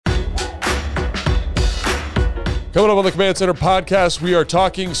Coming up on the Command Center podcast, we are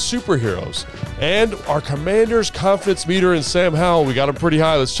talking superheroes and our commander's confidence meter in Sam Howell. We got him pretty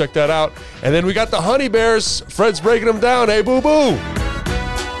high. Let's check that out. And then we got the Honey Bears. Fred's breaking them down. Hey, boo-boo.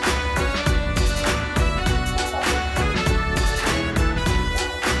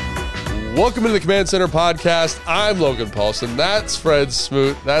 Welcome to the Command Center podcast. I'm Logan Paulson. That's Fred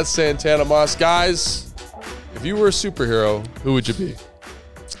Smoot. That's Santana Moss. Guys, if you were a superhero, who would you be?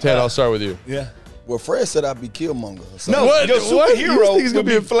 Tan, I'll start with you. Yeah. Well, Fred said I'd be Killmonger. So No, What? your What? superhero He's gonna would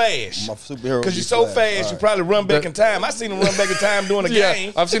be be Flash. my superhero. Because you're so fast, you probably run back in time. I seen him run back in time during a Yeah,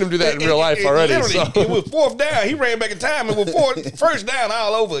 game. I've seen him do that in real life already. Literally, So. it was fourth down. He ran back in time. It was first down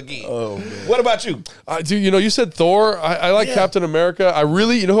all over again. Oh, man. What about you? Dude, you said Thor. I like Yeah. Captain America. I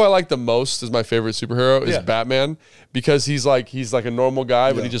really, who I like the most as my favorite superhero is Yeah. Batman, because he's like a normal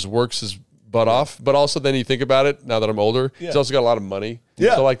guy, but he just works his butt off. But also then you think about it, now that I'm older, he's also got a lot of money.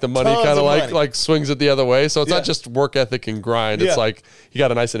 Yeah. So like the money Tons kind of of money. like swings it the other way. So it's Yeah. not just work ethic and grind. Yeah. It's like he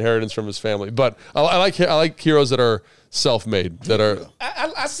got a nice inheritance from his family. But I like heroes that are self-made, that are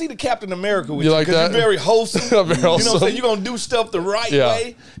I see the Captain America with You you like because that? you're very wholesome. I'm very You know what I'm wholesome. saying? You're going to do stuff the right Yeah.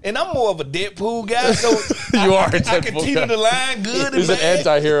 way. And I'm more of a Deadpool guy. So You are a I can Deadpool teeter guy. the line good He's and an bad.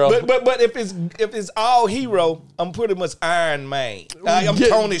 anti-hero. But if it's all hero, I'm pretty much Iron Man. I'm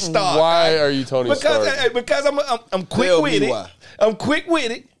Tony Stark. Why are you Tony Stark? Because I'm quick Tell with me it. why. I'm quick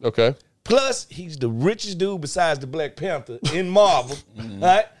with it. Okay. Plus, he's the richest dude besides the Black Panther in Marvel. All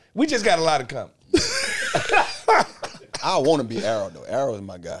right? We just got a lot of coming. I want to be Arrow, though. Arrow is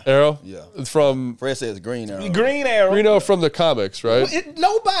my guy. Arrow? Yeah. It's from Fred says Green Arrow. Green Arrow. from the comics, right?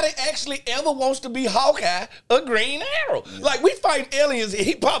 Nobody actually ever wants to be Hawkeye or Green Arrow. Like, we fight aliens and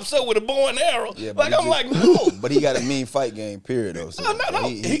he pops up with a bow and arrow. Yeah, but like, I'm like, no. But he got a mean fight game, period, though. So No.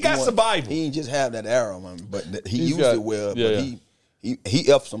 He got survival. He ain't just have that arrow, man, but he He's used got- it well. yeah, but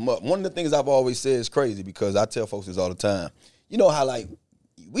he F's them up. One of the things I've always said is crazy because I tell folks this all the time. You know how, like,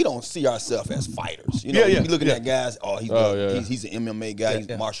 we don't see ourselves as fighters. You know, Yeah, we looking at guys, he's an MMA guy, he's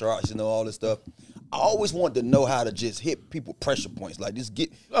yeah. martial arts, all this stuff. I always wanted to know how to just hit people pressure points. Like, just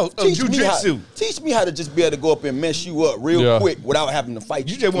get jiu-jitsu. Teach me how to just be able to go up and mess you up real quick without having to fight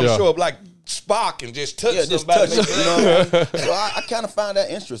You just want to Yeah. show up like Spock and just touch just somebody. touch it, you know what I mean? So I kind of find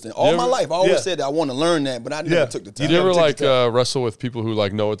that interesting. All my life, I always Yeah. said that I want to learn that, but I never took the time. Did you ever never like take the wrestle with people who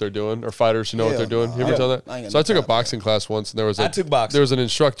like know what they're doing, or fighters who know what they're doing? You ever done I that? ain't got So I no took a time for boxing class once, and there was I took boxing. There was an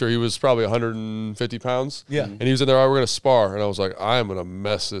instructor. He was probably 150 pounds. Yeah. and he was in there. All right, we're gonna spar, and I was like, I am gonna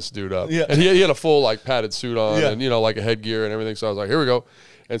mess this dude up. Yeah. and he had a full like padded suit on, Yeah. and like a headgear and everything. So I was like, here we go.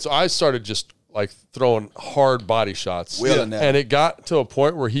 And so I started just like throwing hard body shots. Wheeling that. And it got to a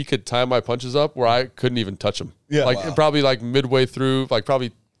point where he could time my punches up where I couldn't even touch him. Yeah. Like Wow. probably like midway through, like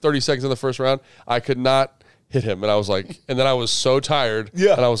probably 30 seconds in the first round, I could not hit him. And I was like, and then I was so tired.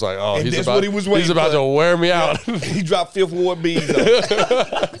 Yeah. And I was like, oh, And he's that's about, what he was waiting he's about for. to wear me out. He dropped Fifth Ward bees on.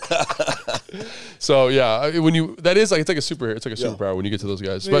 So yeah, when you, that is like, it's like a superhero. It's like a superpower when you get to those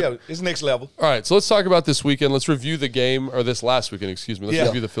guys. But Yeah, it's next level. all right, so let's talk about this weekend. Let's review the game, or this last weekend, excuse me. Let's Yeah.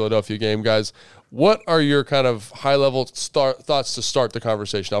 review the Philadelphia game, guys. What are your kind of high-level thoughts to start the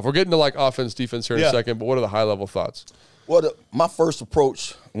conversation off? We're getting to like offense, defense here in a Yeah. second, but what are the high-level thoughts? Well, my first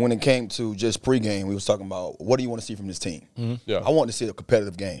approach when it came to just pregame, we was talking about what do you want to see from this team? Yeah. I wanted to see a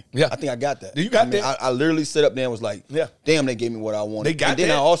competitive game. Yeah. I think I got that. You got that. I literally set up there and was like, Yeah. damn, they gave me what I wanted. They got and then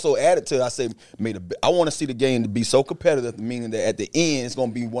that. I also added to it, I said, I want to see the game to be so competitive, meaning that at the end, it's going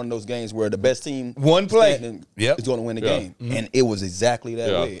to be one of those games where the best team One play. standing Yep. is going to win the Yeah. game. And it was exactly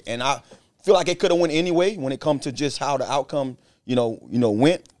that Yeah. way. And I feel like it could have went anyway when it comes to just how the outcome,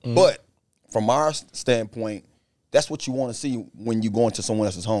 went. But from our standpoint, that's what you want to see when you go into someone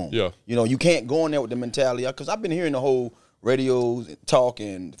else's home. Yeah. You can't go in there with the mentality, because I've been hearing the whole radios talk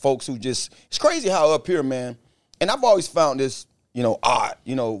and folks who just, it's crazy how up here, man, and I've always found this, odd,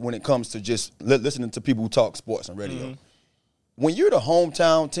 when it comes to just listening to people who talk sports on radio. When you're the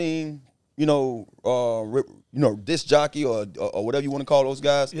hometown team, disc jockey or whatever you want to call those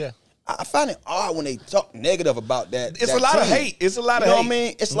guys. Yeah. I find it odd when they talk negative about that. It's that a lot of team. hate. It's a lot of You know hate. what I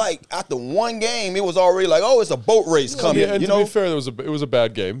mean? It's like after one game, it was already like, oh, it's a boat race coming. Yeah, and to be fair, it was a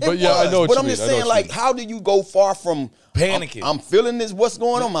bad game. But yeah, I know what but you I'm mean. just I know saying, what you like, mean. how do you go far from Panicking. I'm feeling this. What's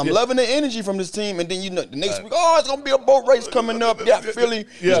going on? I'm loving the energy from this team, and then the next week, oh, it's gonna be a boat race coming up. Yeah, Philly.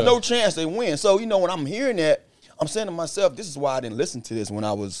 There's no chance they win. So when I'm hearing that, I'm saying to myself, this is why I didn't listen to this when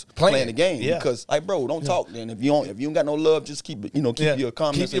I was playing the game. Yeah. Because, like, bro, don't talk then. If you ain't got no love, just keep your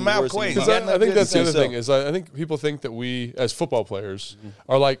comments. Keep your and mouth words in quiet. your Because mouth. I think that's the other So- thing is I think people think that we, as football players,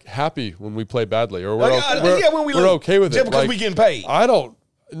 are like happy when we play badly, or we're when we we're lose. okay with it. Just because Like, we getting paid. I don't.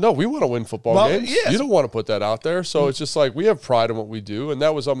 No, we want to win football games. Yes. You don't want to put that out there. So it's just like we have pride in what we do, and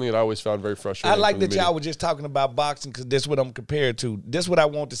that was something that I always found very frustrating. I like that y'all were just talking about boxing because that's what I'm compared to. That's what I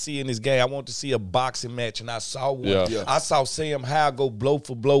want to see in this game. I want to see a boxing match, and I saw one. Yeah. I saw Sam Howell go blow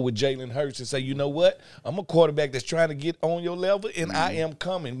for blow with Jalen Hurts and say, you know what? I'm a quarterback that's trying to get on your level, and I am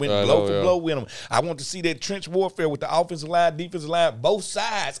coming. Went blow for blow with him. I want to see that trench warfare with the offensive line, defensive line, both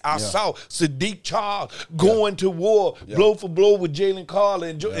sides. I saw Sadiq Charles going to war, blow for blow with Jalen Carter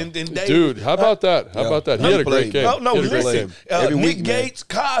and David. Dude, how about that? How about that? He had a great game. No, He had a great listen. game. Nick Gates,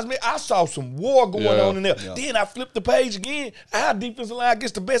 Cosme, I saw some war going on in there. Then I flipped the page again. Our defensive line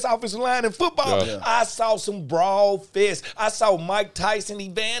gets the best offensive line in football. I saw some brawl fest. I saw Mike Tyson,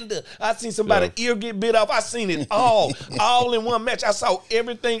 Evander. I seen somebody ear get bit off. I seen it all in one match. I saw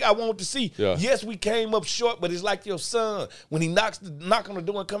everything I wanted to see. Yes, we came up short, but it's like your son. When he knock on the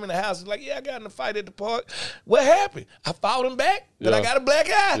door and come in the house, he's like, I got in a fight at the park. What happened? I fought him back, but I got a black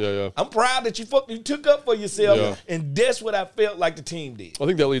eye. I'm proud that you took up for yourself, and that's what I felt like the team did. I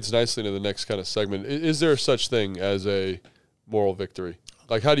think that leads nicely into the next kind of segment. Is there such thing as a moral victory?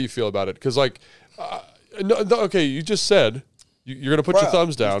 Like, how do you feel about it? Because, like, okay, you just said you're going to put your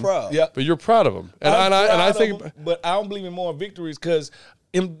thumbs down, but you're proud of them. And I think, but I don't believe in moral victories because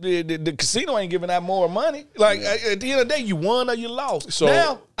the casino ain't giving out more money. Like, at the end of the day, you won or you lost. So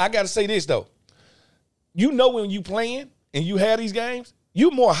now, I got to say this, though. You know when you playing and you have these games,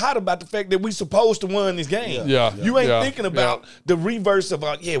 you more hot about the fact that we supposed to win this game. You ain't thinking about the reverse of,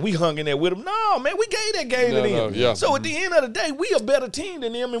 we hung in there with them. No, man, we gave that game to them. So at the end of the day, we a better team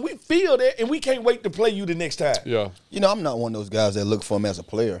than them, and we feel that, and we can't wait to play you the next time. You know, I'm not one of those guys that look for him as a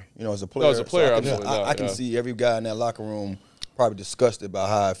player. You know, as a player. No, as a player, so I can see every guy in that locker room probably disgusted about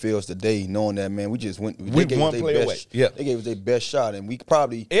how it feels today, knowing that, man, we just went. We one play away. They gave us their best shot, and we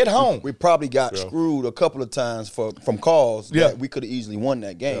probably at home. We probably got screwed a couple of times from calls that we could have easily won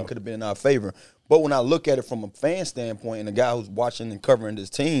that game. Could have been in our favor. But when I look at it from a fan standpoint, and a guy who's watching and covering this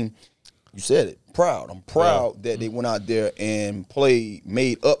team, you said it. Proud. I'm proud that they went out there and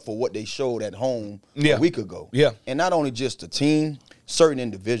made up for what they showed at home a week ago. And not only just the team, certain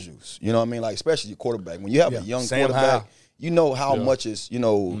individuals. You know what I mean? Like especially your quarterback. When you have a young quarterback. You know how much is,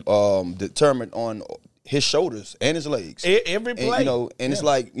 determined on his shoulders and his legs. Every play. And it's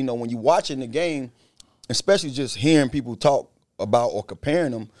like, when you watching the game, especially just hearing people talk about or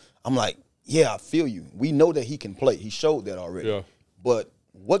comparing him, I'm like, I feel you. We know that he can play. He showed that already. But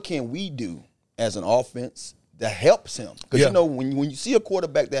what can we do as an offense that helps him? Because, when you see a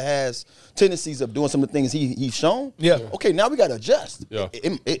quarterback that has tendencies of doing some of the things he's shown, okay, now we got to adjust.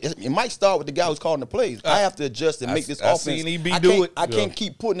 It might start with the guy who's calling the plays. I have to adjust and make this offense. I can't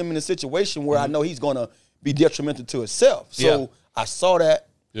keep putting him in a situation where I know he's going to be detrimental to himself. So I saw that.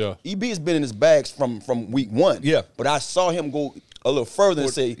 EB has been in his bags from week one. But I saw him go a little further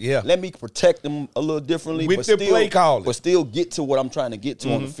and say, let me protect them a little differently. With the play calling. But still get to what I'm trying to get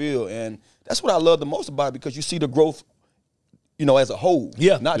to on the field. And that's what I love the most about it, because you see the growth, as a whole.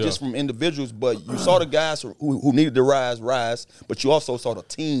 Not just from individuals, but you saw the guys who needed to rise, but you also saw the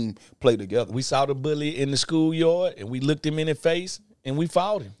team play together. We saw the bully in the schoolyard, and we looked him in the face, and we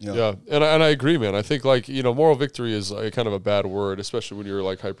fought him. And I agree, man. I think, moral victory is kind of a bad word, especially when you're,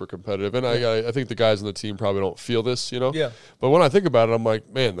 hyper-competitive. And I think the guys on the team probably don't feel this, But when I think about it, I'm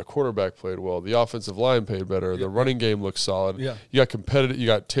like, man, the quarterback played well. The offensive line played better. The running game looks solid. You got competitive. You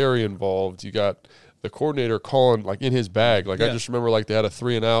got Terry involved. You got the coordinator calling, in his bag. I just remember, they had a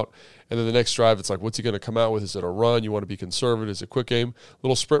 3-and-out. And then the next drive, it's what's he going to come out with? Is it a run? You want to be conservative? Is it a quick game?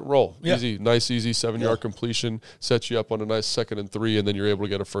 Little sprint roll. Easy, nice, easy 7-yard completion. Sets you up on a nice 2nd and 3, and then you're able to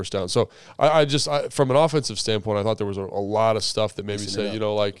get a first down. So I from an offensive standpoint, I thought there was a lot of stuff that made me say,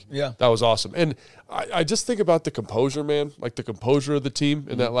 that was awesome. And I just think about the composure, man, the composure of the team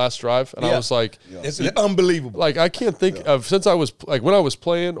in that last drive. And I was like, it's unbelievable. I can't think of, since I was, when I was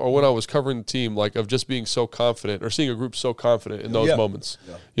playing or when I was covering the team, of just being so confident or seeing a group so confident in those moments.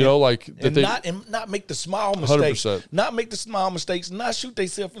 Not make the small mistakes. 100%. Not make the small mistakes. Not shoot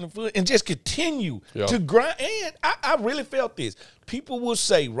themselves in the foot, and just continue to grind. And I really felt this. People will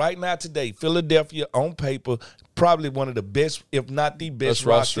say right now today, Philadelphia on paper probably one of the best, if not the best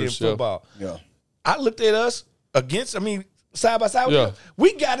roster in football. I looked at us side by side with them.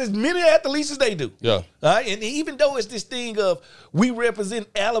 We got as many athletes as they do. And even though it's this thing of we represent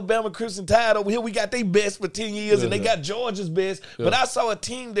Alabama Crimson Tide over here, we got their best for 10 years and they got Georgia's best. But I saw a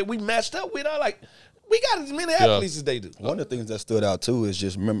team that we matched up with. We got as many athletes as they do. One of the things that stood out too is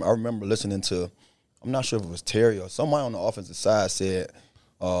I remember listening to, I'm not sure if it was Terry or somebody on the offensive side said,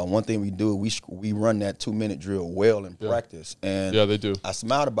 one thing we do, we run that 2-minute drill well in practice. And they do. I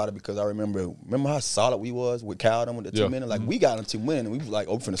smiled about it because I remember how solid we was with Cal with the 2 minutes. Like we got them to win, and we was like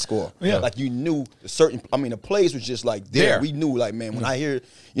open for the score. Yeah. Like you knew the plays was just like there. We knew like, man, when I hear,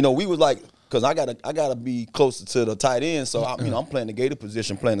 we was like, because I gotta be closer to the tight end, so I'm playing the gator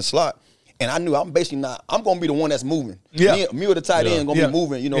position, playing the slot. And I knew I'm going to be the one that's moving. Yeah. Me or the tight end going to be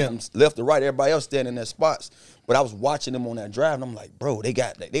moving, from left to right. Everybody else standing in their spots. But I was watching them on that drive, and I'm like, bro, they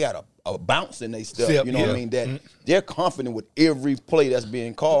got a bounce in their step. You know what I mean? That they're confident with every play that's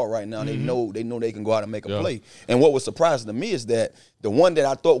being called right now. They know they can go out and make a play. And what was surprising to me is that the one that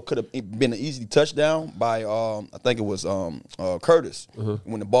I thought could have been an easy touchdown by I think it was Curtis.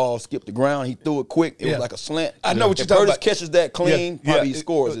 When the ball skipped the ground, he threw it quick. It was like a slant. I know what you're if talking Curtis about. catches that clean, probably he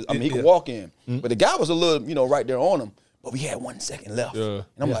scores. I mean, he can walk in. But the guy was a little, right there on him. But we had 1 second left. And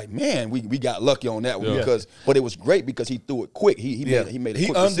I'm like, man, we got lucky on that one but it was great because he threw it quick. He made a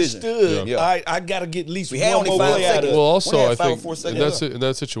quick decision. Understood. I got to get at least one only more 5 play out of it. Well, also, I think in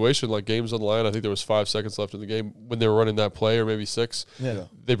that situation, like games on the line, I think there was 5 seconds left in the game when they were running that play, or maybe 6.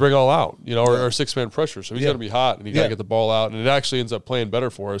 They bring all out, or 6-man pressure. So he's got to be hot, and he's got to get the ball out. And it actually ends up playing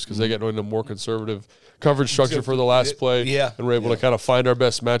better for us because they get into a more conservative coverage structure for the last play. And we're able to kind of find our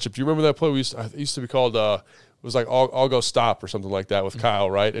best matchup. Do you remember that play? It used to be called it was like I'll go stop or something like that with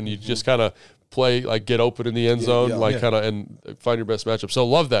Kyle, right? And you just kind of play, like get open in the end zone, kind of, and find your best matchup. So I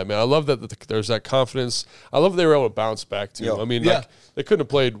love that, man. I love that there's that confidence. I love they were able to bounce back too. I mean, like, they couldn't have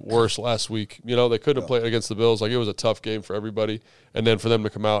played worse last week. They couldn't have played against the Bills. Like it was a tough game for everybody. And then for them to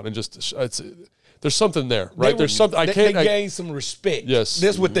come out and just there's something there, right? There's something. They gained some respect. Yes,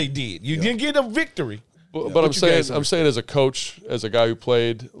 that's what they did. You didn't get a victory. But I'm saying as a coach, as a guy who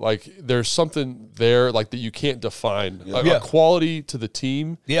played, like there's something there like that you can't define. A quality to the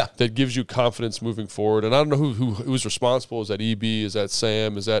team that gives you confidence moving forward. And I don't know who's responsible. Is that EB? Is that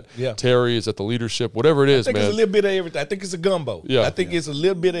Sam? Is that Terry? Is that the leadership? Whatever it is, I think man. It's a little bit of everything. I think it's a gumbo. I think it's a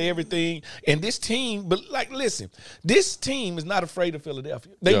little bit of everything. And this team, but like, listen, this team is not afraid of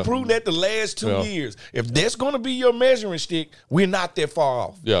Philadelphia. They proved that the last 2 years. If that's going to be your measuring stick, we're not that far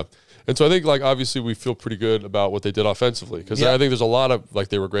off. Yeah. And so I think, like, obviously we feel pretty good about what they did offensively because I think there's a lot of, like,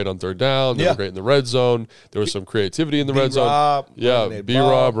 they were great on third down. They were great in the red zone. There was some creativity in the red zone.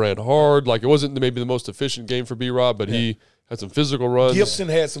 B-Rob ran hard. Like, it wasn't maybe the most efficient game for B-Rob, but he had some physical runs. Gibson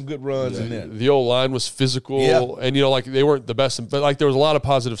had some good runs in there. The O-line was physical. And, like, they weren't the best, but, like, there was a lot of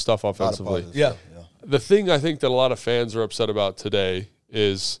positive stuff offensively. The thing I think that a lot of fans are upset about today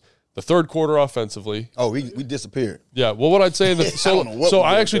is the third quarter offensively. Oh, we disappeared. Yeah. Well, what I'd say in the so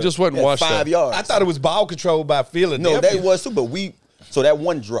I actually just went and watched 5 that. yards. I thought it was ball control by Philadelphia. No, that was too. But that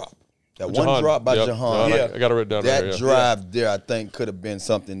one drop, by Jahan. I got it written down. That drive there, I think, could have been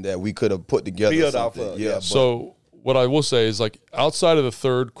something that we could have put together. Build off of. So what I will say is, like, outside of the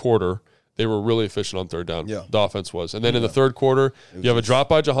third quarter, they were really efficient on third down. The offense was. And then in the third quarter, you have a drop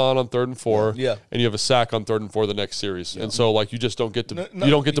by Jahan on 3rd and 4, and you have a sack on 3rd and 4 the next series. And so, like, you just don't get to you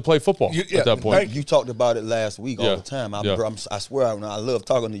don't get to play football at that point. You talked about it last week all the time. I swear I love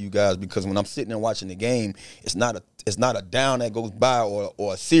talking to you guys because when I'm sitting there watching the game, it's not a down that goes by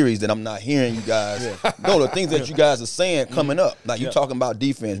or a series that I'm not hearing you guys. No, the things that you guys are saying coming up. Like, you talking about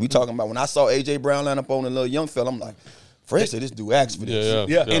defense. We talking about when I saw A.J. Brown line up on the little young fella, I'm like, Fred said this dude asked for this.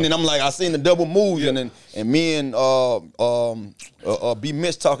 And then I'm like, I seen the double moves, and me and B.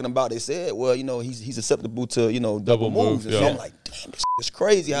 Mitch talking about. They said, well, he's acceptable to double moves. And so I'm like, damn, this is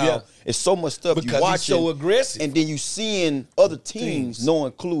crazy how it's so much stuff because you watching, he's so aggressive, and then you seeing other teams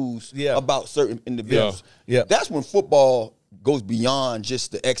knowing clues about certain individuals. That's when football goes beyond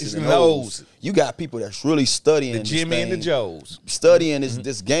just the X's and O's. You got people that's really studying the Jimmy and the Joes, studying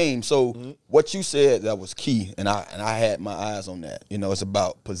this game. So what you said, that was key, and I had my eyes on that. It's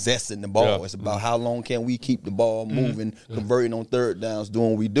about possessing the ball. It's about how long can we keep the ball moving, converting on third downs,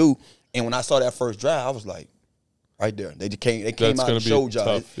 doing what we do. And when I saw that first drive, I was like, right there, they came out and showed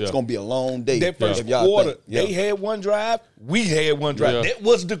y'all it's going to be a long day. That first quarter, they had one drive, we had one drive. That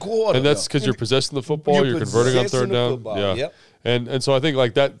was the quarter. And that's because you're possessing the football, you're converting on third down. And so I think,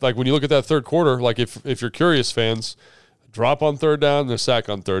 like, that, like, when you look at that third quarter, like, if you're curious, fans, drop on third down and a sack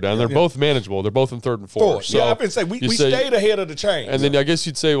on third down. They're both manageable. They're both in 3rd and 4. So I've been saying we stayed ahead of the chain. And then I guess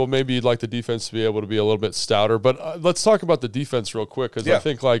you'd say, well, maybe you'd like the defense to be able to be a little bit stouter. But let's talk about the defense real quick because I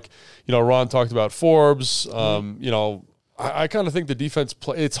think, like, Ron talked about Forbes. I kind of think the defense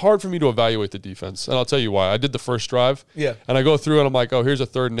it's hard for me to evaluate the defense, and I'll tell you why. I did the first drive, and I go through and I'm like, oh, here's a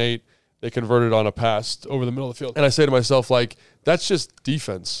 3rd and 8. They converted on a pass over the middle of the field, and I say to myself, like, that's just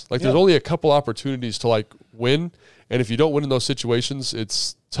defense. Like, there's only a couple opportunities to, like, win, And if you don't win in those situations,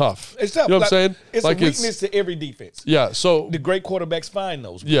 it's tough. It's tough. You know what I'm saying? It's like a weakness to every defense. Yeah. So the great quarterbacks find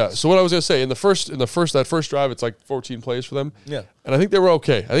those. Yeah. So what I was gonna say that first drive, it's like 14 plays for them. Yeah. And I think they were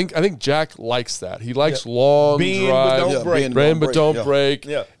okay. I think Jack likes that. He likes long bend, drives, but don't break. Bend but don't break.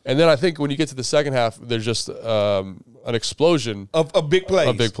 Yeah. And then I think when you get to the second half, there's just an explosion of big plays.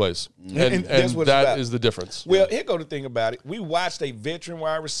 Of big plays. And that's what that is the difference. Well, here go the thing about it. We watched a veteran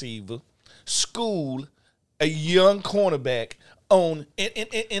wide receiver school a young cornerback on,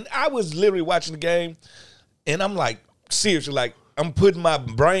 and I was literally watching the game, and I'm like, seriously, like I'm putting my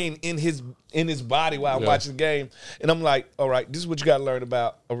brain in his body while I'm watching the game, and I'm like, all right, this is what you got to learn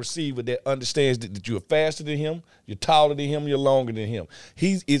about a receiver that understands that you're faster than him, you're taller than him, you're longer than him.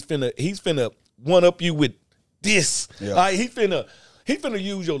 He's finna one up you with this. Yeah. All right, he's finna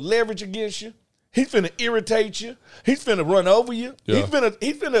use your leverage against you. He's finna irritate you. He's finna run over you. Yeah. He's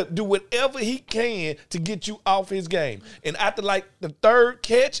finna do whatever he can to get you off his game. And after like the third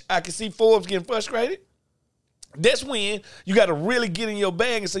catch, I can see Forbes getting frustrated. That's when you got to really get in your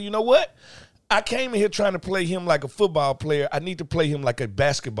bag and say, you know what? I came in here trying to play him like a football player. I need to play him like a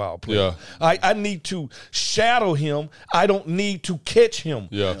basketball player. Yeah. I need to shadow him. I don't need to catch him.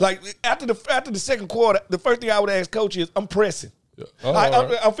 Yeah. Like after the second quarter, the first thing I would ask coach is, I'm pressing. Yeah. Oh,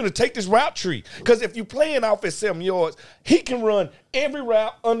 I'm finna take this route tree. Because if you're playing off at 7 yards, he can run every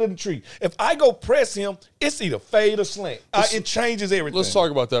route under the tree. If I go press him, it's either fade or slant. It changes everything. Let's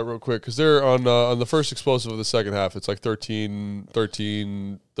talk about that real quick, because they're on the first explosive of the second half. It's like 13.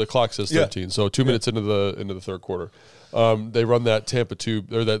 The clock says 13. So 2 minutes into the third quarter. They run that Tampa 2,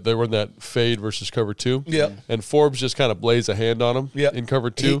 or they run that fade versus cover 2. Yeah. And Forbes just kind of lays a hand on him in cover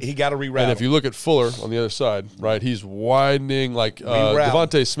 2. He got to reroute. And if you look at Fuller on the other side, right, he's widening like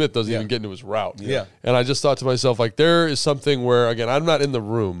Devontae Smith doesn't even get into his route. Yeah. And I just thought to myself, like, there is something where, again, I'm not in the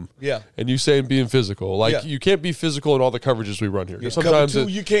room. Yeah. And you saying being physical. Like, you can't be physical in all the coverages we run here. Yeah. Sometimes cover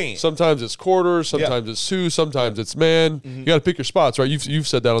 2, you can. Sometimes it's quarters, sometimes it's two, sometimes it's man. Mm-hmm. You got to pick your spots, right? You've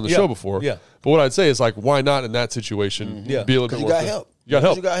said that on the show before. Yeah. But what I'd say is, like, why not in that situation be a little bit more? You got help. You got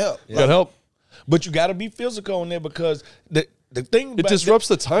help. You got help. But you got to be physical in there, because the thing it disrupts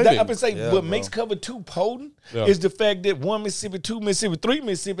the timing. I would say what makes cover 2 potent is the fact that 1 Mississippi, 2 Mississippi, 3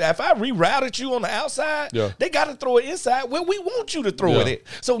 Mississippi, if I rerouted you on the outside, they got to throw it inside where we want you to throw it at.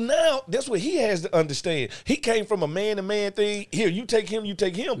 So now that's what he has to understand. He came from a man-to-man thing. Here, you take him, you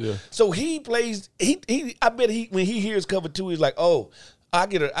take him. Yeah. So he plays. I bet when he hears cover 2, he's like, oh, I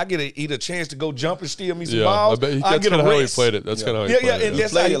get a chance to go jump and steal me some balls. I bet that's kind of how he played it. That's kind of how he played it. He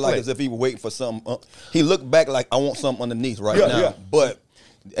played it like as if he was waiting for something. He looked back like, I want something underneath right now. Yeah. But,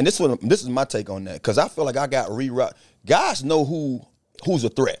 and this is my take on that, because I feel like I got reroute. Guys know who's a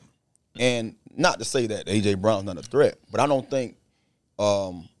threat. And not to say that A.J. Brown's not a threat, but I don't think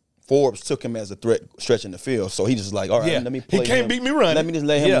Forbes took him as a threat stretching the field. So he just like, all right, let me play him. He can't beat me running. Let me just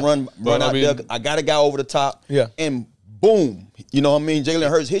let him run out there. I got a guy over the top. Yeah. And boom. You know what I mean? Jalen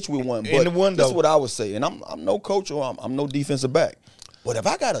Hurts hit you with one. But that's what I would say. And I'm no coach, or I'm no defensive back. But if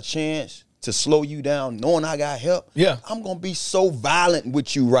I got a chance to slow you down knowing I got help, I'm going to be so violent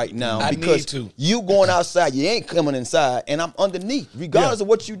with you right now. Because you going outside, you ain't coming inside, and I'm underneath, regardless of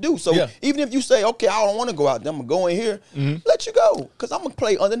what you do. So even if you say, okay, I don't want to go out there, I'm going to go in here, let you go, because I'm going to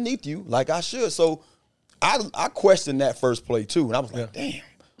play underneath you like I should. So I questioned that first play, too, and I was like, damn.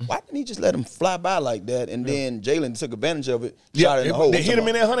 Why didn't he just let him fly by like that? And then Jalen took advantage of it, shot it in the hole. They hit him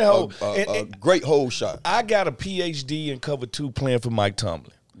in that honey hole. A great hole shot. I got a PhD in cover 2 playing for Mike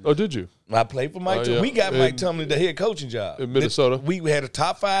Tomlin. Oh, did you? I played for Mike Tomlin. We got Mike Tomlin the head coaching job. In Minnesota? We had a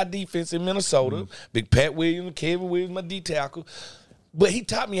top 5 defense in Minnesota. Big Pat Williams, Kevin Williams, my D tackle. But he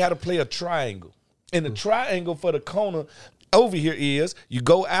taught me how to play a triangle. And the triangle for the corner over here is, you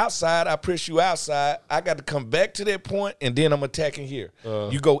go outside, I press you outside, I got to come back to that point, and then I'm attacking here.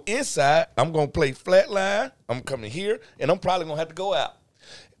 You go inside, I'm going to play flat line, I'm coming here, and I'm probably going to have to go out.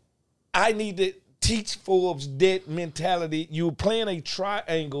 I need to teach Forbes that mentality. You're playing a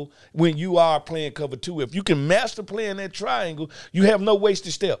triangle when you are playing cover 2. If you can master playing that triangle, you have no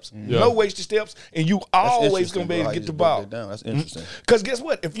wasted steps. No wasted steps, and you always going to be able to get the ball. That's interesting. Because guess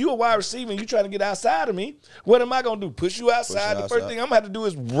what? If you're a wide receiver and you're trying to get outside of me, what am I going to do? Push you outside. The first thing I'm going to have to do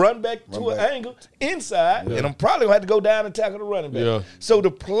is run back to an angle inside, and I'm probably going to have to go down and tackle the running back. So the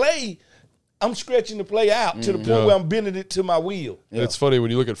play, I'm stretching the play out to the point where I'm bending it to my wheel. It's funny when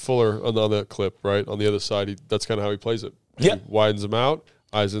you look at Fuller on that clip, right? On the other side, that's kind of how he plays it. He widens them out,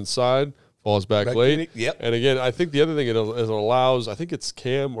 eyes inside, falls back late. And again, I think the other thing it allows, I think it's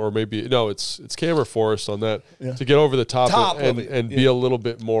Cam, or maybe it's Cam or Forrest on that to get over the top and be a little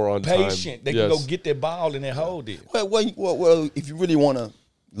bit more on time. Patient. They can go get that ball in their hole there. Well, if you really want to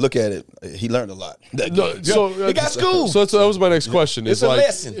look at it, he learned a lot. No, so he got school. So that was my next question. It's a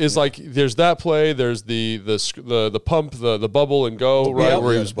lesson. Is like there's that play, there's the pump, the bubble and go, right,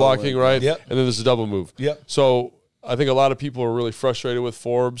 where he was blocking, right, and then there's a double move. So I think a lot of people are really frustrated with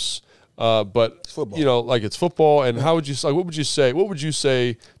Forbes. But you know, like it's football, and how would you like? What would you say? What would you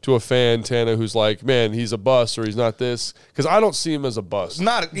say to a fan, Tana, who's like, man, he's a bust or he's not this? Because I don't see him as a bust.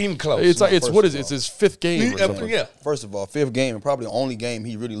 Not even close. It's like what is it? It's his 5th game. Or something. Yeah. First of all, 5th game, and probably the only game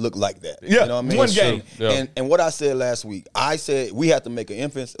he really looked like that. Yeah, you know what I mean? one game. And what I said last week, I said we have to make an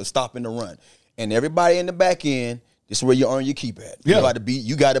emphasis of stopping the run, and everybody in the back end. This is where you earn your keep at. You got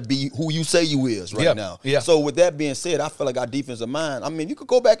to be who you say you is right now. So with that being said, I feel like our defensive mind. I mean, you could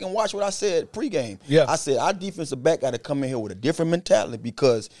go back and watch what I said pregame. I said our defensive back got to come in here with a different mentality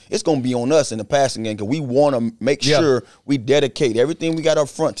because it's going to be on us in the passing game because we want to make sure we dedicate everything we got up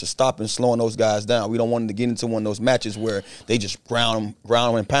front to stop and slowing those guys down. We don't want them to get into one of those matches where they just ground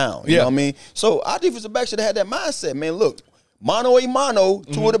and pound. You know what I mean? So our defensive back should have had that mindset, man. Look. Mano a mano,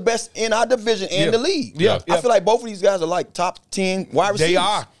 two of the best in our division and the league. I feel like both of these guys are like top 10 wide receivers. They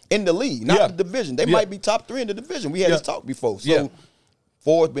are. In the league, not the division. They might be top 3 in the division. We had this talk before. So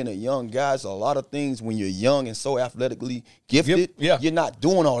Ford's been a young guy. So a lot of things when you're young and so athletically gifted, you're not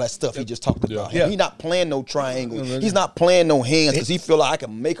doing all that stuff he just talked about. He's not playing no triangle. He's not playing no hands because he feel like I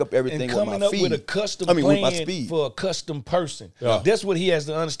can make up everything with my feet. And coming up with a custom plan for a custom person. That's what he has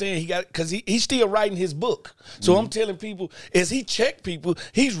to understand. He got because he's still writing his book. So I'm telling people, as he check people,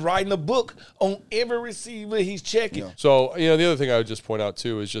 he's writing a book on every receiver he's checking. So, you know, the other thing I would just point out,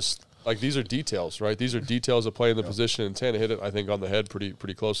 too, is just like these are details, right? These are details of playing the position, and Tana hit it, I think, on the head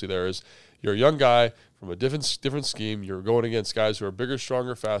pretty closely there. Is you're a young guy from a different scheme. You're going against guys who are bigger,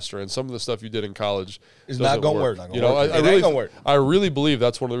 stronger, faster, and some of the stuff you did in college is not going to work. You know, I really believe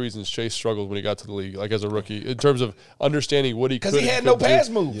that's one of the reasons Chase struggled when he got to the league, like as a rookie, in terms of understanding what he could. Because he had no pass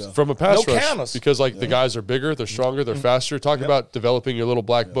moves from a pass rush. Counters. Because like the guys are bigger, they're stronger, they're faster. Talk about developing your little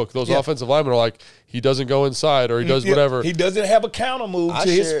black book. Those offensive linemen are like, he doesn't go inside or he does whatever. He doesn't have a counter move to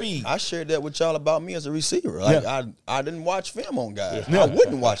his speed. I shared that with y'all about me as a receiver. Like I didn't watch film on guys. I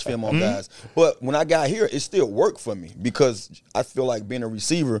wouldn't watch film on guys. But when I got here, it still worked for me because I feel like being a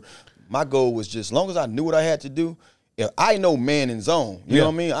receiver, my goal was just as long as I knew what I had to do. If I know man in zone, you know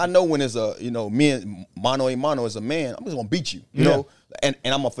what I mean? I know when it's a, me mano a mano as a man, I'm just gonna beat you, you know? And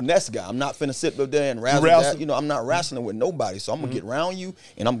I'm a finesse guy. I'm not finna sit up there and razzle that. You know, I'm not wrestling with nobody. So I'm gonna get around you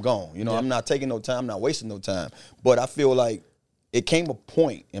and I'm gone. You know, I'm not taking no time, I'm not wasting no time. But I feel like it came a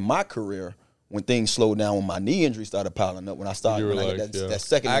point in my career when things slowed down, when my knee injury started piling up, when I started when I got that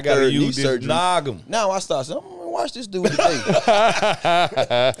second and third knee surgery. Now I started saying, I'm gonna watch this dude today.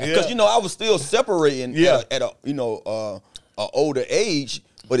 Because you know, I was still separating at a older age,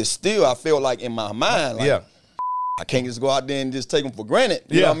 but it's still I feel like in my mind, like I can't just go out there and just take him for granted.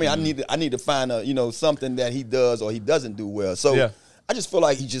 You know what I mean? I need to find a something that he does or he doesn't do well. So I just feel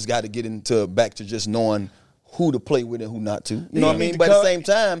like he just got to get back to just knowing who to play with and who not to. You know what I mean? But at the same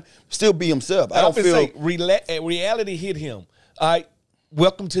time, still be himself. I don't feel reality hit him. All right.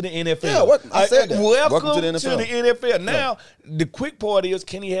 Welcome to the NFL. Yeah, I said that. Welcome to the NFL. Now, the quick part is,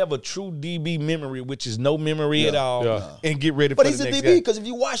 can he have a true DB memory, which is no memory at all, and get ready for the next game? But he's a DB because if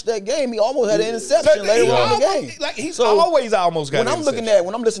you watch that game, he almost had an interception later on in the game. Like he's always almost got an interception.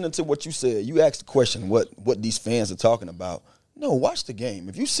 When I'm listening to what you said, you asked the question, what these fans are talking about. No, watch the game.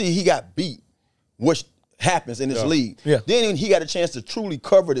 If you see he got beat, which happens in this league, then he got a chance to truly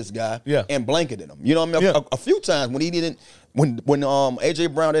cover this guy and blanket him. You know what I mean? A few times when he didn't, when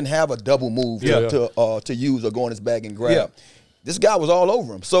AJ Brown didn't have a double move to use or go in his bag and grab, this guy was all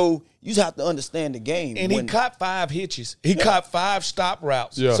over him. So you just have to understand the game. And he caught 5 hitches. He caught 5 stop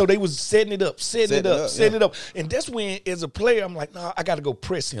routes. So they was setting it up. And that's when, as a player, I'm like, nah, I got to go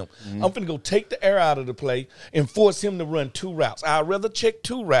press him. I'm finna go take the air out of the play and force him to run 2 routes. I'd rather check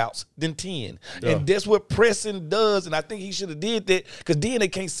 2 routes than 10. And that's what pressing does. And I think he should have did that because then they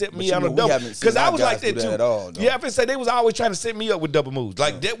can't set me out on double. Because I was like that too. I say they was always trying to set me up with double moves.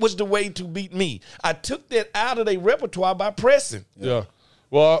 Like that was the way to beat me. I took that out of their repertoire by pressing.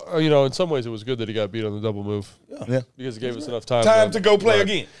 Well, in some ways it was good that he got beat on the double move. Because it gave us enough time to go play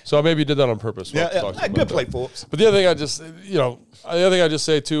again. So maybe he did that on purpose. Good play, Forbes. But the other thing I just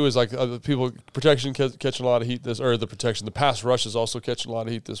say too is like the people protection catching a lot of heat the pass rush is also catching a lot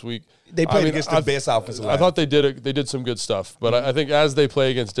of heat this week. They played against the best offensive line. I thought they did some good stuff, but I think as they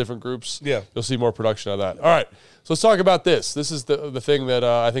play against different groups, you'll see more production of that. All right, so let's talk about this. This is the thing that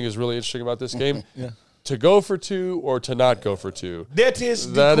I think is really interesting about this game. to go for 2 or to not go for 2? That is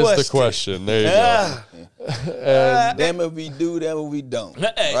the That question. is the question. There you go. And damn if we do, damn if we don't.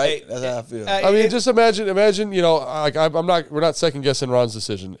 Right? That's how I feel. I mean, just imagine, like we're not second guessing Ron's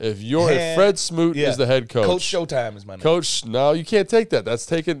decision. If Fred Smoot is the head coach. Coach Showtime is my name. Coach, no, you can't take that. That's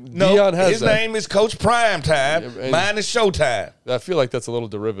taken. No, Dion has his that. name is Coach Primetime. Mine is Showtime. I feel like that's a little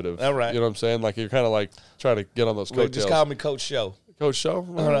derivative. All right. You know what I'm saying? Like you're kind of like trying to get on those coattails. Just call me Coach Show. Coach Show?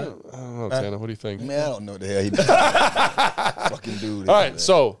 All right. I don't know, Tana. What do you think? Man, I don't know what the hell he does. Fucking dude. All right,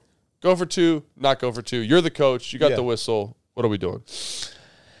 so go for 2, not go for 2. You're the coach. You got the whistle. What are we doing?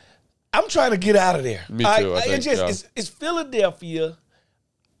 I'm trying to get out of there. Me too, I think, It's Philadelphia.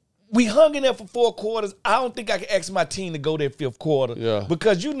 We hung in there for 4 quarters. I don't think I can ask my team to go there 5th quarter. Yeah.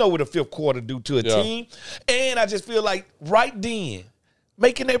 Because you know what a 5th quarter do to a team. And I just feel like right then,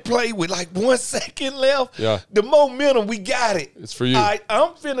 making that play with like 1 second left, the momentum, we got it. It's for you. All right, I'm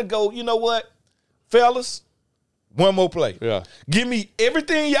finna go, you know what, fellas, 1 more play. Yeah. Give me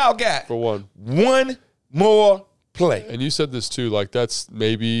everything y'all got. For 1. 1 more play. And you said this too, like that's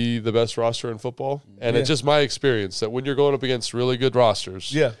maybe the best roster in football. And it's just my experience that when you're going up against really good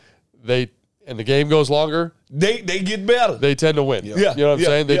rosters, and the game goes longer, they get better. They tend to win. Yeah. You know what I'm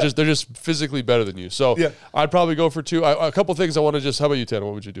saying? Yeah. They're just physically better than you. So I'd probably go for 2. A couple things I want to how about you, Tanner?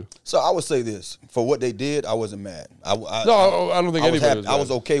 What would you do? So I would say this. For what they did, I wasn't mad. I don't think anybody was mad. I was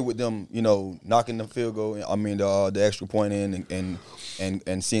okay with them, knocking the field goal. I mean, the extra point in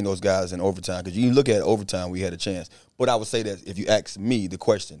and seeing those guys in overtime. Because you look at overtime, we had a chance. But I would say that if you ask me the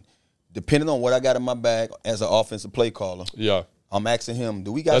question, depending on what I got in my bag as an offensive play caller, I'm asking him,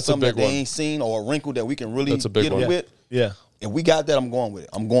 do we got something that they ain't seen or a wrinkle that we can really get them with? Yeah. If we got that, I'm going with it.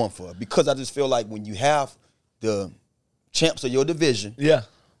 I'm going for it. Because I just feel like when you have the champs of your division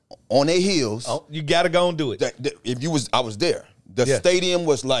on their heels. Oh, you got to go and do it. I was there. The stadium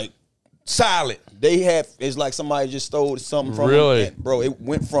was like silent. It's like somebody just stole something from them. And, bro, it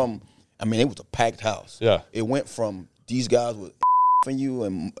went from, it was a packed house. Yeah. It went from these guys with from you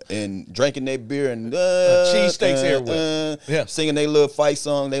and drinking their beer and cheesesteaks everywhere. Singing their little fight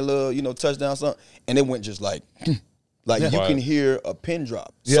song, they little touchdown song, and it went just like you can hear a pin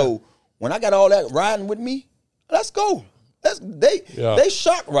drop. So when I got all that riding with me, let's go. They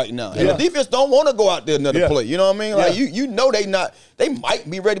shocked right now. And the defense don't want to go out there another play. You know what I mean? Like they might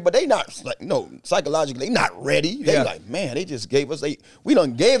be ready, but they not psychologically they not ready. They like, man, they just gave us we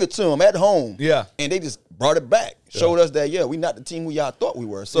done gave it to them at home. Yeah. And they just brought it back. Showed us that we not the team we y'all thought we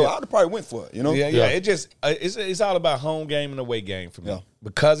were. So I'd probably went for it, you know? Yeah. It just it's all about home game and away game for me.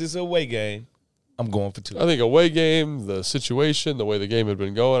 Because it's an away game, I'm going for 2. I think away game, the situation, the way the game had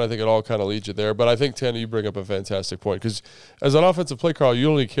been going, I think it all kind of leads you there. But I think, Tanner, you bring up a fantastic point because as an offensive play caller,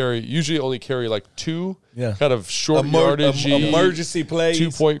 you usually only carry like 2 kind of short yardage emergency plays,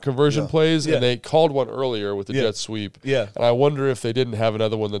 2-point conversion plays, and they called one earlier with the jet sweep. Yeah, and I wonder if they didn't have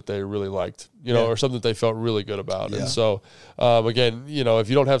another one that they really liked, or something that they felt really good about. And so, again, if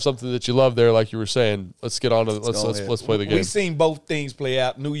you don't have something that you love there, like you were saying, let's get on to let's play the game. We've seen both things play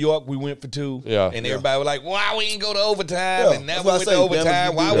out. New York, we went for 2. And everybody was like, why we ain't go to overtime? And now we went to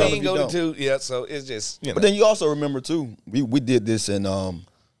overtime. Why we ain't go to 2? Yeah, so it's just, But then you also remember, too, we did this in,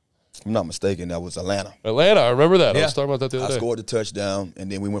 if I'm not mistaken, that was Atlanta. I remember that. I was talking about that the other day. I scored the touchdown,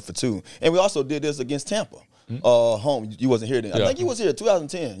 and then we went for 2. And we also did this against Tampa. Home. You wasn't here then. I think you was here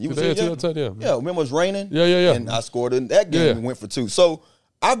 2010. You was here? 2010, yeah. Remember it was raining? Yeah. And I scored in that game. We went for 2. So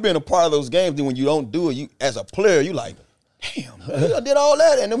I've been a part of those games. Then when you don't do it, you as a player, you like, damn, I did all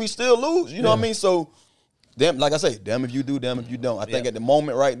that, and then we still lose. You know what I mean? So, like I say, damn if you do, damn if you don't. I think at the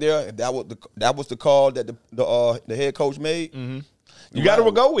moment right there, if that was the call that the head coach made. You got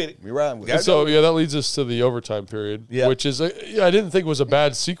to go with it. We riding with it. So that leads us to the overtime period, which is I didn't think was a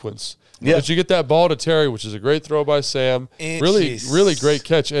bad sequence. But you get that ball to Terry, which is a great throw by Sam. Really great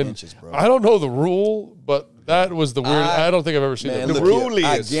catch. And I don't know the rule, but that was the weird. I don't think I've ever seen that. The rule is,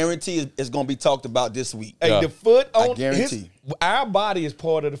 I guarantee it's going to be talked about this week. Hey, the foot on I guarantee. Our body is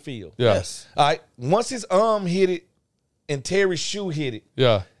part of the field. Yes. All right. Once his arm hit it and Terry's shoe hit it.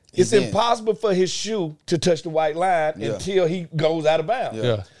 Yeah. It's impossible for his shoe to touch the white line until he goes out of bounds.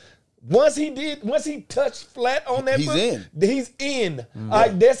 Yeah. Once he touched flat on that foot, he's in.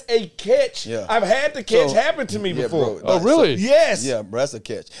 That's a catch. Yeah. I've had the catch happen to me before. Bro, oh, really? Yes. Yeah, bro, that's a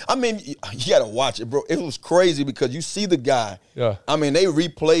catch. I mean, you got to watch it, bro. It was crazy because you see the guy. Yeah. I mean, they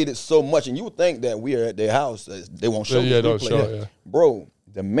replayed it so much, and you would think that we are at their house. They won't show this replay. Bro,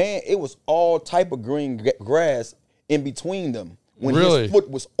 the man, it was all type of green grass in between them. When his foot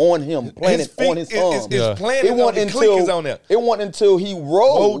was on him, planted on his arm. It's planted on the clinkers on there. It wasn't until he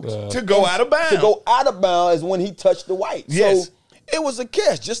rolled to go out of bounds. To go out of bounds is when he touched the white. Yes. So it was a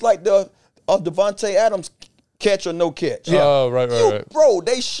catch, just like the of Devontae Adams catch or no catch. Yeah. Oh, right. Bro,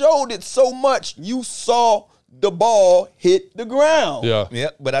 they showed it so much. You saw the ball hit the ground. Yeah,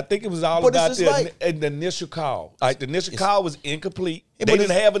 but I think it was all about the initial call. Like the initial call was incomplete. They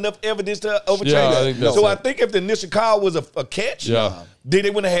didn't have enough evidence to overturn it. So I think if the initial call was a catch, then they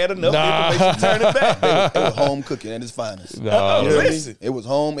wouldn't have had enough information to turn it back. It was home cooking at its finest. You know listen. It was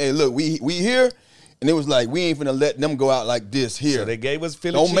home. Hey, look, we here, and it was like we ain't finna let them go out like this here. So they gave us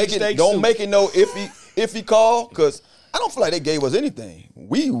Philly Don't make it no iffy call, because I don't feel like they gave us anything.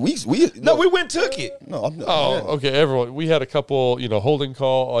 We went and took it. No, okay, everyone. We had a couple, holding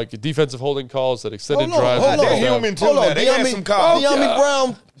call, like defensive holding calls that extended drives. Hold on. Hold on. They had some calls. De'Ami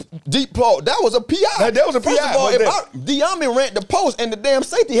Brown deep ball. That was a PI. That was a PI. First of all, if De'Ami ran the post and the damn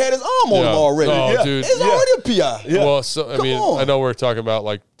safety had his arm on him already. Oh, dude. It's already a PI. Yeah. Well, so I know we're talking about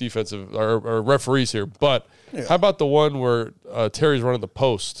like defensive or referees here, but how about the one where Terry's running the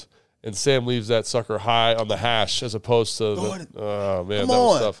post and Sam leaves that sucker high on the hash as opposed to that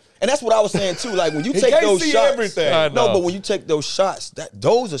was tough. And that's what I was saying too. Like when you take those shots, everything. No, but when you take those shots,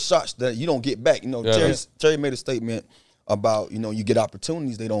 those are shots that you don't get back. Terry made a statement about you get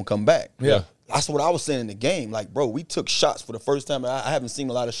opportunities, they don't come back. Yeah. That's what I was saying in the game. Like, bro, we took shots for the first time. I haven't seen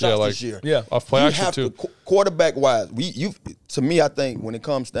a lot of shots this year. Yeah, off play action too. Quarterback wise, to me, I think when it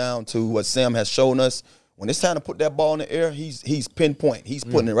comes down to what Sam has shown us, when it's time to put that ball in the air, he's pinpoint. He's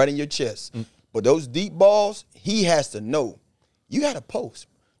putting it right in your chest. But those deep balls, he has to know. You got a post.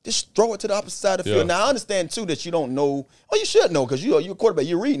 Just throw it to the opposite side of the field. Now, I understand, too, that you don't know. Well, you should know because you're a quarterback.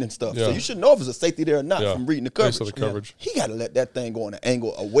 You're reading and stuff. So you should know if there's a safety there or not from reading the coverage. Based on the coverage. He got to let that thing go on an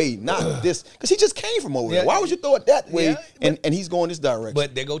angle away, not this. Because he just came from over there. Why would you throw it that way and he's going this direction?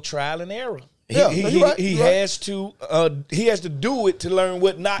 But they go trial and error. He has to do it to learn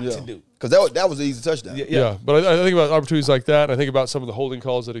what not to do. Because that was an easy touchdown. Yeah, but I think about opportunities like that. I think about some of the holding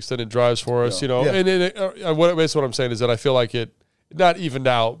calls that extended drives for us. And what I'm saying is that I feel like it, not even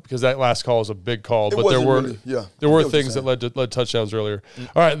now because that last call was a big call, but there were things that led touchdowns earlier.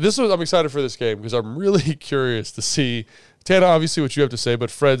 All right, I'm excited for this game because I'm really curious to see, Tana, obviously what you have to say,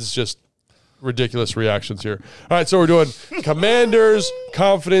 but Fred's just ridiculous reactions here. All right, so we're doing Commanders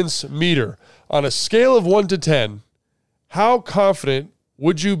confidence meter. On a scale of 1 to 10, how confident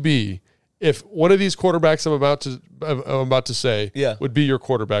would you be if one of these quarterbacks I'm about to say would be your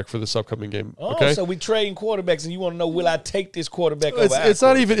quarterback for this upcoming game? Okay, so we trading quarterbacks, and you want to know, will I take this quarterback over? It's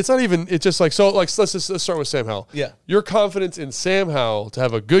not even. It's just like, so. Like let's start with Sam Howell. Yeah, your confidence in Sam Howell to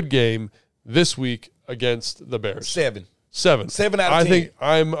have a good game this week against the Bears. 7. 7. 7 out of 10. I think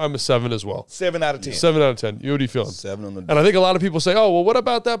I'm a 7 as well. 7 out of 10. 7 out of 10. You, what are you feeling? 7 on the. And I think a lot of people say, "Oh, well, what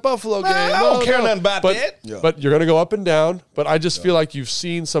about that Buffalo game?" I don't care nothing about that. Yeah. But you're going to go up and down. But I just feel like you've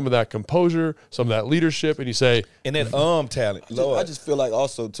seen some of that composure, some of that leadership, and you say, and that talent. I just feel like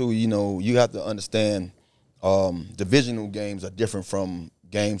also too, you have to understand, divisional games are different from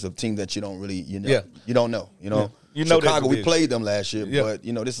games of teams that you don't really, you don't know. Chicago, we played them last year, but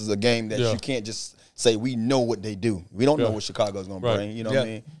this is a game that you can't just say we know what they do. We don't know what Chicago's going to bring. You know what I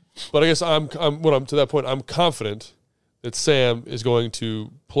mean? But I guess I'm to that point. I'm confident that Sam is going to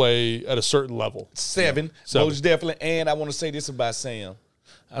play at a certain level. 7, most definitely. And I want to say this about Sam.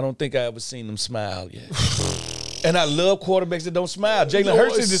 I don't think I ever seen him smile yet. And I love quarterbacks that don't smile. Jalen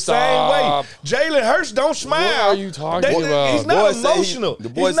Hurts is the same way. Jalen Hurts don't smile. What are you talking about? He's not emotional. The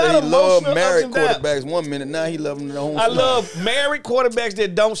boy said he loved married quarterbacks 1 minute. Now he loves them in the home. I love married quarterbacks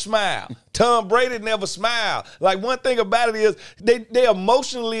that don't smile. Tom Brady never smiled. Like, one thing about it is they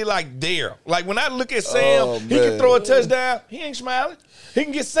emotionally like there. Like, when I look at Sam, he can throw a touchdown. He ain't smiling. He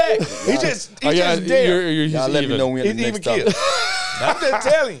can get sacked. He just there. Y'all let me know when the next time. I'm just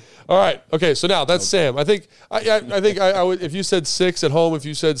telling you. All right. Okay. So now that's Sam. I think I would. If you said 6 at home, if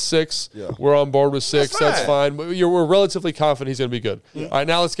you said 6, we're on board with 6. That's fine. We're relatively confident he's going to be good. Yeah. All right.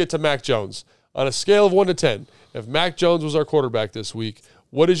 Now let's get to Mac Jones. On a scale of 1 to 10, if Mac Jones was our quarterback this week,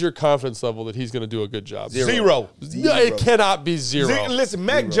 what is your confidence level that he's going to do a good job? 0. It cannot be 0. Listen,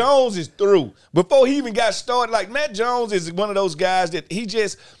 Mac Jones is through. Before he even got started, like, Mac Jones is one of those guys that he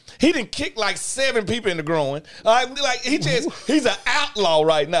didn't kick like 7 people in the groin. He's an outlaw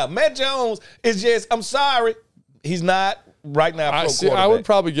right now. Mac Jones is just, I'm sorry, he's not right now. I would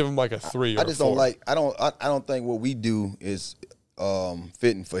probably give him like a 3 or I just 4. don't like. I don't think what we do is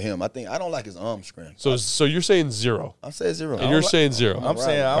fitting for him. I don't like his arm strength. So you're saying 0. I say 0. And you're saying 0. I'm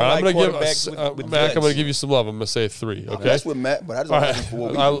saying I'm going to give you some love. I'm going to say 3. Okay, that's with Matt, but I just don't like him for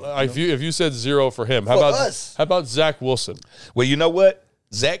what we do. If you said 0 for him, how about Zach Wilson? Well, you know what?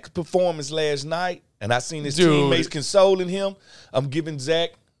 Zach's performance last night, and I seen his teammates consoling him. I'm giving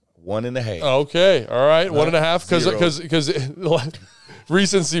Zach 1.5. Okay, all right, 1.5 because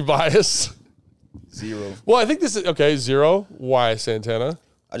recency bias. 0. Well, I think this is okay. 0. Why Santana?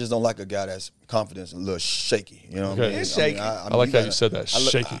 I just don't like a guy that's confidence a little shaky. You know what I Okay. mean? It's shaky. I like how you said that.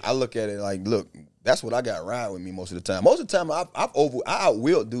 Shaky. I look at it like, look, that's what I got riding with me most of the time. Most of the time, I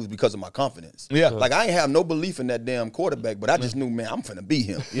outwilled dudes because of my confidence. Yeah. Like, I ain't have no belief in that damn quarterback, but I just knew, man, I'm finna beat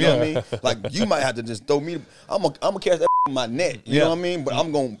him. You know what I mean? Like, you might have to just throw me. I'm gonna catch that in my net. You know what I mean? But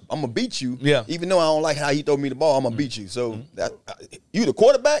I'm gonna beat you. Yeah. Even though I don't like how he throw me the ball, I'm gonna beat you. So you the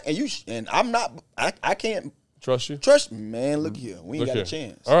quarterback, and I'm not. I can't. Trust you? Trust me, man. Look here. We ain't Look got here. a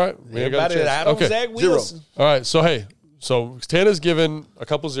chance. All right. We ain't got a Everybody chance. out on Okay. Zach 0. Wilson. All right. So, hey. So, Tana's given a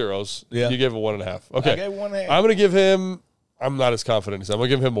couple zeros. Yeah. You gave a 1.5. Okay. I gave 1.5. I'm going to give him, I'm not as confident as him. I'm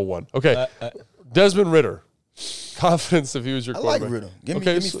going to give him a 1. Okay. Desmond Ridder. Confidence if he was your I quarterback. like Ridder. Give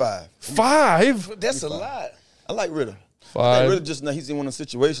me 5. 5? That's a lot. I like Ridder. 5. Ridder just he's in one of the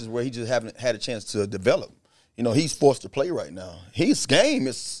situations where he just haven't had a chance to develop. You know, he's forced to play right now. His game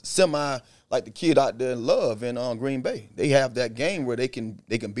is semi like the kid out there in Love in Green Bay. They have that game where they can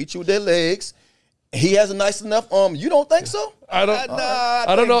beat you with their legs. He has a nice enough arm. You don't think so? I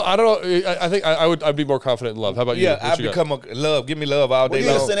don't know. I think I'd be more confident in Love. How about you? Yeah, What I you got? become a Love. Give me Love all day You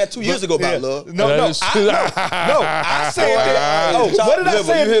long. were saying that 2 years ago about Love. No, That no, is- I said that. Hey, What did I Liver,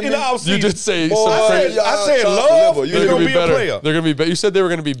 say you hear in the me? offseason? You did say Boy, something. I said Charles Love Liver, is you're going to be a better. player. They're going to be better. You said they were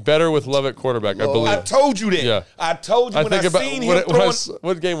going to be better with Love at quarterback, I believe. I told you that. Yeah. I told you when I seen him throwing.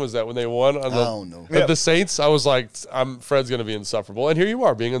 what game was that when they won? On the, I don't know. At the Saints, I was like, Fred's going to be insufferable. And here you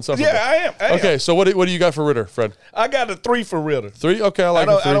are being insufferable. Yeah, I am. Okay, so what do you got for Ridder, Fred? I got a 3 for Ritter. 3? Okay, I like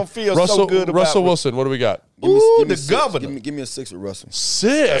a 3. I don't feel Russell, so good about Russell Ridder. Wilson, what do we got? Ooh, the 6. governor. Give me a 6 with Russell.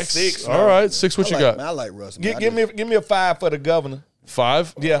 6. 6, All right, 6. What you got? Man, I like Russell. Give me a 5 for the governor.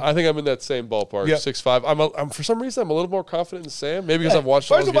 5? Yeah. I think I'm in that same ballpark. Yeah. 6'5". I'm for some reason I'm a little more confident in Sam. Maybe because I've watched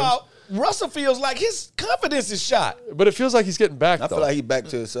all First those of games. all, Russell feels like his confidence is shot. But it feels like he's getting back I though. feel like he's back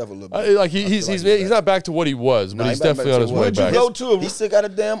to himself a little bit. Like he's not back to what he was, but Nah, he's he back definitely to on his what way he Would you back. go to He still got a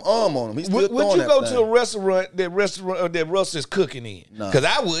damn arm on him. He's still would throwing you that go thing. to a restaurant that Russell is cooking in? Nah. Because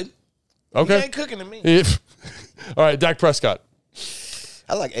I would. Okay. He ain't cooking to me. All right, Dak Prescott.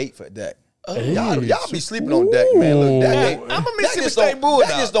 I like 8 for Dak. Hey. Y'all be sleeping on Dak, man. Look, Dak ain't, I'm a Dak Mississippi just State don't- Bulldog.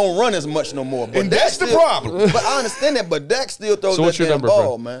 Dak just don't run as much no more. But And Dak that's the still- problem. But I understand that, but Dak still throws So that what's your damn number,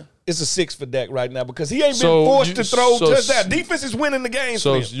 ball, Fred? man. It's a 6 for Dak right now because he ain't So been forced you- to throw so- touchdown. Defense is winning the game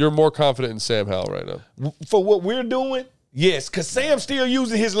So for him. you're more confident in Sam Howell right now. For what we're doing, yes, because Sam's still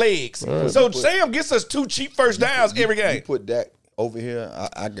using his legs. So Sam gets us 2 cheap first downs every You game. put Dak over here,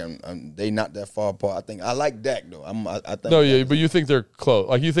 they not that far apart. I think I like Dak though. I think. No, Dak- yeah, but you think they're close.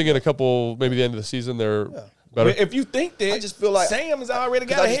 Like you think in a couple, maybe the end of the season, they're better. But if you think that, I just feel like Sam has already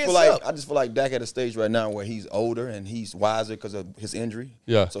 'cause got a I just head feel like up. I just feel like Dak at a stage right now where he's older and he's wiser because of his injury.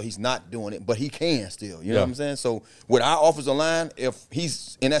 Yeah. So he's not doing it, but he can still. You know Yeah. what I'm saying? So with our offensive line, if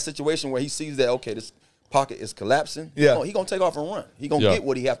he's in that situation where he sees that okay, this pocket is collapsing, Yeah. he gonna take off and run. He gonna Yeah. get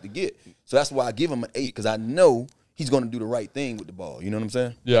what he have to get. So that's why I give him an 8 because I know he's gonna do the right thing with the ball. You know what I'm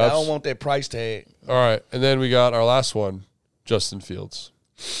saying? Yeah. I don't want that price tag. All right, and then we got our last one, Justin Fields.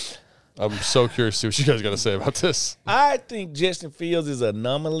 I'm so curious to see what you guys got to say about this. I think Justin Fields is an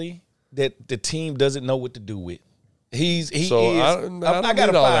anomaly that the team doesn't know what to do with. He is. I don't I got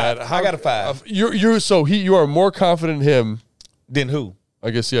a need all 5. that. I got a 5. You are more confident in him. Then who? I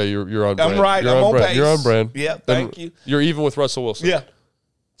guess you're on brand. I'm right. You're I'm on brand. pace. You're on brand. Yeah, Then thank you. You're even with Russell Wilson. Yeah.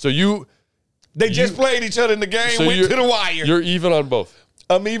 So They just played each other in the game, went you're- to the wire. You're even on both.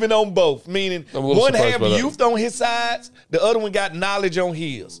 I'm even on both, meaning I'm a little one surprised have by that. youth on his sides, the other one got knowledge on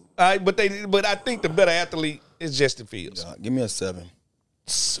his. All right, but I think the better athlete is Justin Fields. Give me a 7.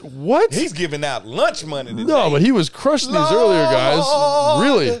 What? He's giving out lunch money today. No, but he was crushing these earlier guys.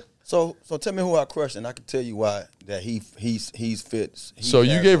 Really? So tell me who I crushed, and I can tell you why that he's fits. So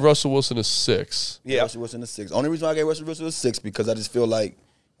you gave Russell Wilson a 6. Yeah. Russell Wilson a 6. Only reason why I gave Russell Wilson a 6 because I just feel like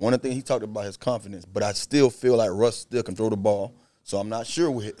one of the things he talked about his confidence, but I still feel like Russ still can throw the ball. So I'm not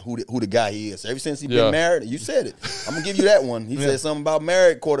sure who the guy he is. Ever since he been married, you said it. I'm gonna give you that one. He said something about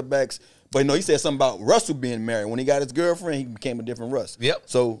married quarterbacks, but he said something about Russell being married. When he got his girlfriend, he became a different Russ. Yep.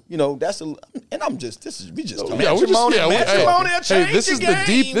 So that's and we just talking. Yeah, we're just Matrimony will change this the is the game.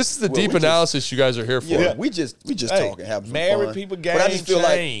 deep. This is the deep we just- analysis you guys are here for. Yeah, we just talking, having some married fun. people But I just feel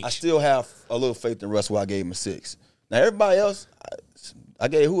change. like I still have a little faith in Russ. Why I gave him a 6. Now everybody else, I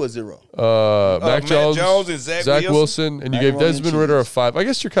gave who a 0. Mac Jones and Zach Wilson, and you Mac gave Jones and Desmond Ridder a cheese. 5. I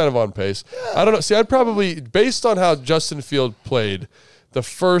guess you're kind of on pace. I don't know. See, I'd probably, based on how Justin Field played, the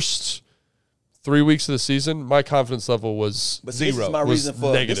first 3 weeks of the season, my confidence level was But Zero. This is my was reason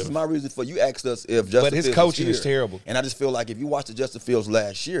for negative. This is my reason for you asked us if Justin. But his Fields coaching was is here. terrible. And I just feel like if you watch the Justin Fields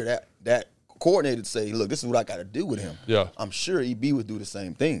last year, that coordinator say, look, this is what I got to do with him. Yeah. I'm sure EB would do the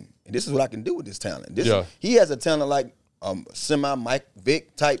same thing. and this is what I can do with this talent. He has a talent like semi Mike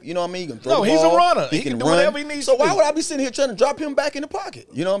Vick type. You know what I mean? He can throw the he's ball, a runner. He can do run. whatever he needs. So to why do. would I be sitting here trying to drop him back in the pocket?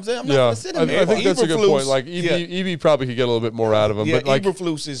 You know what I'm saying? I'm not going to sit him I think that's a good point. Like EB probably could get a little bit more out of him. Yeah, but like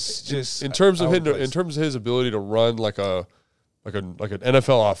Eberflus is just in terms of his ability to run like an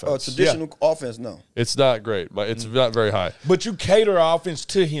NFL offense. Traditional offense, no. It's not great. It's not very high. But you cater offense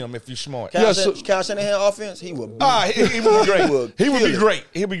to him if you're smart. Kyle Shanahan offense, he would. He would be great. He would be great.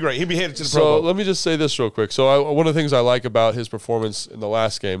 He'll be great. He'll be headed to the Pro Bowl. So let me just say this real quick. So one of the things I like about his performance in the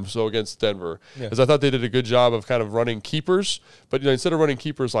last game, so against Denver, is I thought they did a good job of kind of running keepers. But instead of running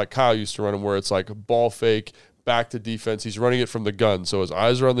keepers like Kyle used to run them, where it's like ball fake, back to defense, he's running it from the gun. So his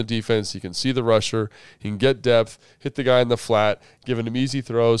eyes are on the defense. He can see the rusher. He can get depth, hit the guy in the flat, giving him easy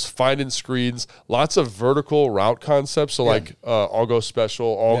throws, finding screens, lots of vertical route concepts. So I'll go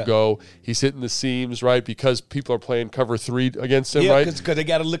special, I'll go. He's hitting the seams, right? Because people are playing cover 3 against him, right? Because they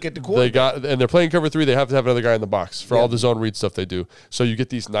got to look at the quarterback. And they're playing cover 3. They have to have another guy in the box for all the zone read stuff they do. So you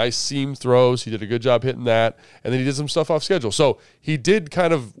get these nice seam throws. He did a good job hitting that. And then he did some stuff off schedule. So he did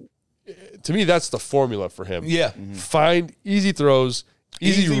kind of, to me, that's the formula for him. Yeah. Find easy throws,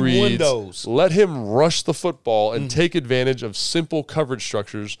 easy reads. Windows. Let him rush the football and take advantage of simple coverage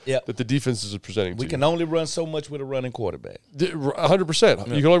structures that the defenses are presenting to you. We can only run so much with a running quarterback. 100%.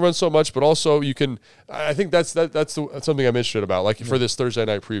 You can only run so much, but also you can. I think that's something I'm interested about. Like for this Thursday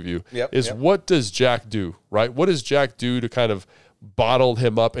night preview, what does Jack do? Right? What does Jack do to kind of bottle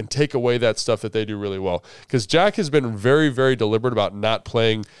him up and take away that stuff that they do really well? Because Jack has been very, very deliberate about not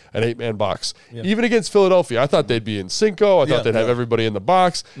playing an 8-man box. Even against Philadelphia, I thought they'd be in Cinco. I thought they'd have everybody in the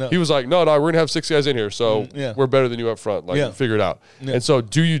box. He was like, no, we're going to have 6 guys in here, so we're better than you up front. Figure it out. And so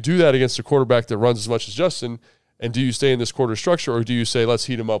do you do that against a quarterback that runs as much as Justin? And do you stay in this quarter structure, or do you say, let's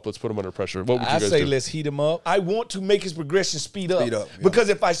heat him up, let's put him under pressure? What would you guys do? I say let's heat him up. I want to make his progression speed up. Because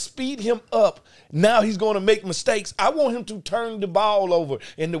if I speed him up, now he's going to make mistakes. I want him to turn the ball over.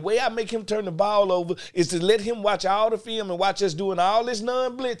 And the way I make him turn the ball over is to let him watch all the film and watch us doing all this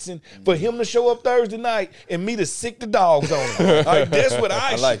non-blitzing for him to show up Thursday night and me to sick the dogs on him. That's what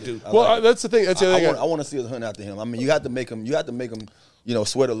I should do. That's the thing. That's the thing. I want to see us hunt after him. I mean, you have to make him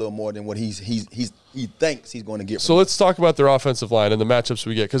sweat a little more than what he thinks he's going to get. So let's talk about their offensive line and the matchups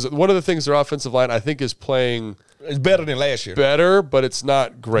we get, because one of the things their offensive line I think is playing. It's better than last year. Better, but it's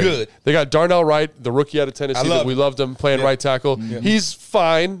not great. Good. They got Darnell Wright, the rookie out of Tennessee. We loved him playing right tackle. He's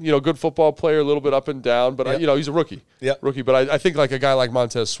fine, good football player, a little bit up and down, but he's a rookie. Rookie, but I think like a guy like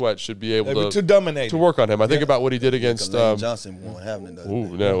Montez Sweat should be able to dominate, to work on him. I think about what he did against Lane Johnson won't have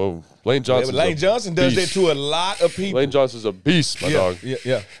it. Lane Johnson. Lane Johnson does that to a lot of people. Lane Johnson's a beast, my dog.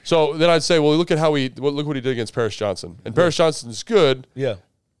 Yeah. So then I'd say, well, look what he did against Paris Johnson, and Paris Johnson's good. Yeah.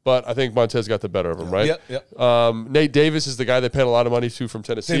 But I think Montez got the better of him, right? Yep. Nate Davis is the guy they paid a lot of money to from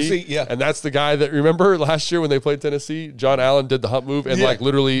Tennessee. And that's the guy that, remember last year when they played Tennessee, John Allen did the hump move and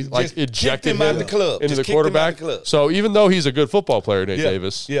literally ejected him out the club. into the quarterback. So even though he's a good football player, Nate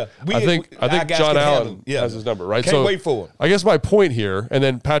Davis, I think John Allen has his number, right? Can't wait for him. I guess my point here, and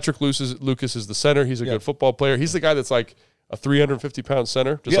then Patrick Lucas is the center. He's a good football player. He's the guy that's like a 350-pound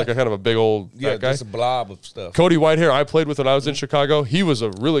center, just like a kind of a big old guy. Just a blob of stuff. Cody Whitehair, I played with when I was in Chicago. He was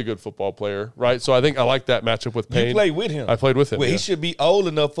a really good football player, right? So I think I like that matchup with Payne. You played with him. I played with him. Well, he should be old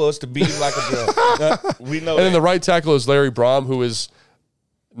enough for us to beat him like a drum. We know. And then the right tackle is Larry Braum, who is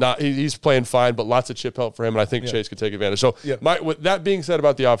not. He's playing fine, but lots of chip help for him, and I think Chase could take advantage. So with that being said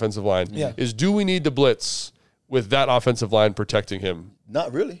about the offensive line, is do we need to blitz with that offensive line protecting him?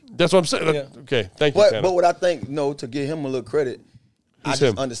 Not really. That's what I'm saying. Okay, thank you, But what I think, to give him a little credit, I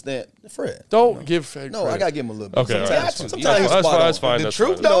just understand. Fred. Don't give Fred credit. I got to give him a little bit. Okay, sometimes that's fine. The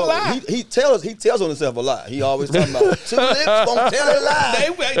truth don't lie. He tells on himself a lot. He always talking about, two lips don't tell a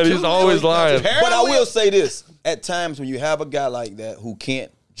lie. And he's always lying. But I will say this. At times when you have a guy like that who can't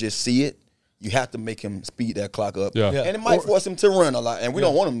just see it, you have to make him speed that clock up. And it might force him to run a lot. And we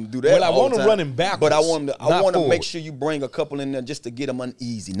don't want him to do that. Well, I want him running backwards. But I want to make sure you bring a couple in there just to get him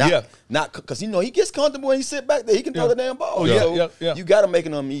uneasy. Not because he gets comfortable when he sit back there. He can throw the damn ball. You got to make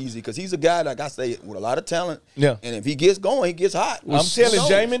him uneasy because he's a guy, like I say, with a lot of talent. And if he gets going, he gets hot. I'm telling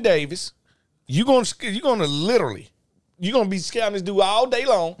Jamin Davis, you're gonna be scouting this dude all day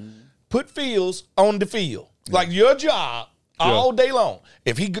long. Put Fields on the field. Like your job. All day long.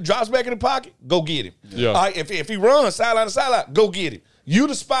 If he drops back in the pocket, go get him. All right, if he runs sideline to sideline, go get him. You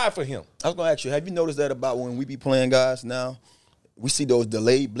the spy for him. I was going to ask you, have you noticed that about when we be playing guys now? We see those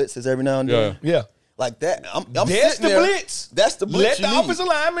delayed blitzes every now and then. Yeah. Like that. That's the blitz. That's the blitz. Let the offensive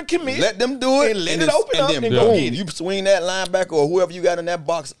lineman commit. Let them do it. And let it open up and go get it. You swing that linebacker or whoever you got in that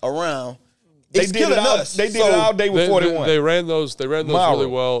box around, They It's did it killing all. us. They did it all day with 41. They ran those Morrow. really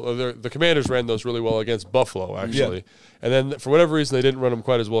well. The Commanders ran those really well against Buffalo, actually. And then for whatever reason, they didn't run them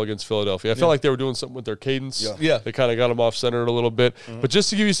quite as well against Philadelphia. I felt like they were doing something with their cadence. Yeah. They kind of got them off center a little bit. But just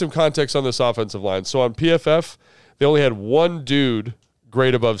to give you some context on this offensive line, so on PFF, they only had one dude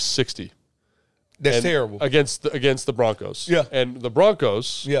grade above 60. That's terrible. Against the Broncos. Yeah. And the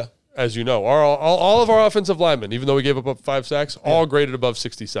Broncos, Yeah. as you know, all of our offensive linemen, even though we gave up 5 sacks, all graded above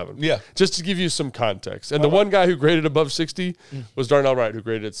 67. Yeah. Just to give you some context. And the one guy who graded above 60 was Darnell Wright, who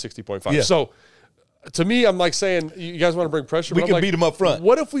graded at 60.5. Yeah. So to me, I'm like saying, you guys want to bring pressure? We but I'm can like, beat him up front.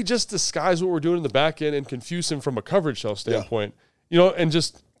 What if we just disguise what we're doing in the back end and confuse him from a coverage shell standpoint? You know, and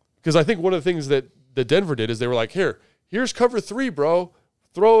just because I think one of the things that Denver did is they were like, here's cover 3, bro.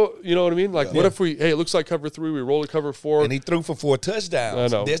 Throw, you know what I mean? Like, what if it looks like cover 3, we roll to cover 4. And he threw for 4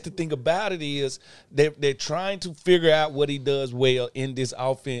 touchdowns. I know. That's the thing about it is they're trying to figure out what he does well in this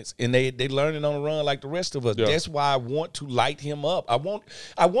offense, and they learning on the run like the rest of us. Yeah. That's why I want to light him up. I want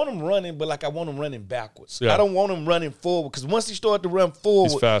him running, but like I want him running backwards. Yeah. I don't want him running forward because once he starts to run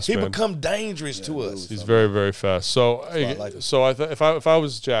forward, He's fast, he man. become dangerous to us. He's very, very fast. So, if I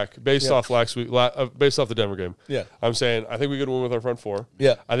was Jack, based off last week, based off the Denver game, I'm saying I think we could win with our front 4.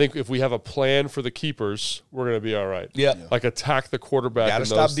 Yeah. I think if we have a plan for the keepers, we're going to be all right. Yeah. Like attack the quarterback. Gotta and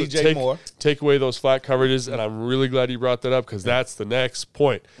stop those, DJ Moore. Take away those flat coverages, and I'm really glad you brought that up because that's the next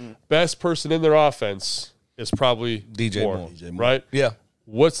point. Best person in their offense is probably DJ Moore. Right? Yeah.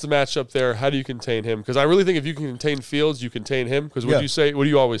 What's the matchup there? How do you contain him? Because I really think if you can contain Fields, you contain him. Because what do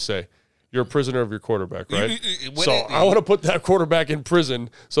you always say? You're a prisoner of your quarterback, right? So I want to put that quarterback in prison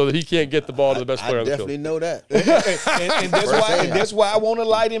so that he can't get the ball to the best player on the field. I definitely know that. and that's why I want to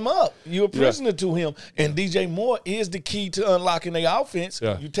light him up. You're a prisoner to him. And DJ Moore is the key to unlocking the offense.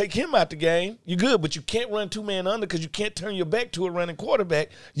 Yeah. You take him out the game, you're good. But you can't run 2-man under because you can't turn your back to a running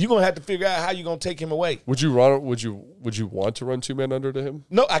quarterback. You're going to have to figure out how you're going to take him away. Would you want to run 2-man under to him?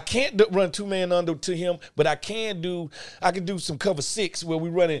 No, I can't run 2-man under to him, but I can do some cover 6 where we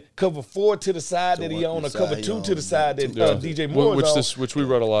running cover 4 to the side that he on, or cover 2 to the side that DJ Moore is on. Which we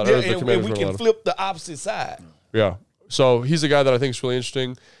run a lot. Yeah, or the and Commanders we run a lot can of. flip the opposite side. Yeah. So he's a guy that I think is really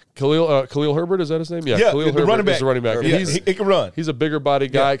interesting. Khalil Herbert, is that his name? Yeah, Yeah, Khalil the Herbert running back. is the running back. And Yeah, he can run. He's a bigger body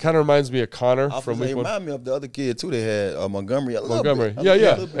guy. Kind of reminds me of Connor from He week 1. remind me of the other kid, too, they had, Montgomery. Montgomery. Bit.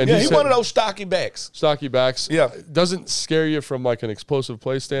 Yeah. And He's one of those stocky backs. Stocky backs. Yeah. Doesn't scare you from like an explosive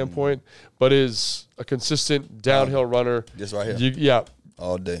play standpoint, but is a consistent downhill runner. Just right here.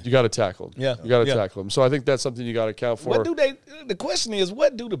 All day. You got to tackle him. Yeah. You got to Yeah. tackle him. So I think that's something you got to account for. The question is,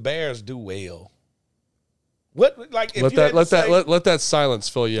 what do the Bears do well? What, like, if Let that silence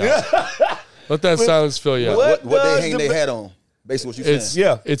fill you out. Let that silence fill you out. What they hang their hat on? Basically what you're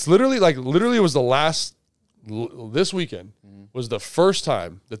saying. It's literally it was the last this weekend was the first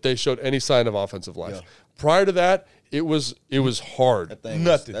time that they showed any sign of offensive life. Yeah. Prior to that, it was hard.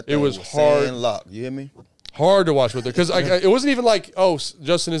 Nothing. That It was thing hard. sandlocked. You hear me? Hard to watch with it because it wasn't even like, oh,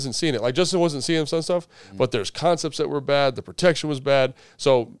 Justin isn't seeing it. Like Justin wasn't seeing some stuff, but there's concepts that were bad. The protection was bad.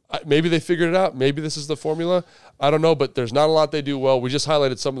 So maybe they figured it out. Maybe this is the formula. I don't know, but there's not a lot they do well. We just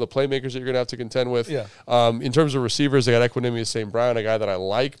highlighted some of the playmakers that you're going to have to contend with. Yeah. In terms of receivers, they got Equinemius St. Brown, a guy that I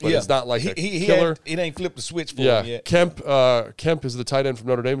like, but it's not like a killer. It ain't flipped the switch for him yet. Kemp is the tight end from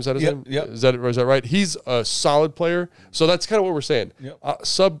Notre Dame. Is that his name? Yep. Is that right? He's a solid player. So that's kind of what we're saying. Yep.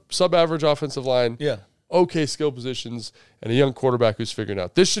 Sub-average offensive line. Yeah. Okay skill positions, and a young quarterback who's figuring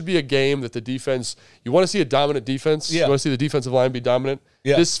out. This should be a game that the defense, you want to see a dominant defense. Yeah. You want to see the defensive line be dominant.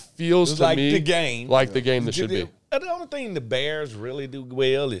 Yeah. This feels to like me the game. like the game that should be. The only thing the Bears really do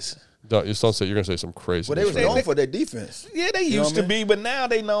well is Just don't say you're going to say some crazy. Well, they was known for their defense. Yeah, they used to be, but now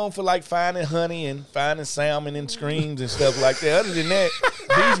they known for like finding honey and finding salmon and screens and stuff like that. Other than that,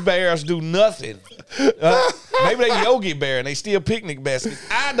 these bears do nothing. Maybe they Yogi Bear and they steal picnic baskets.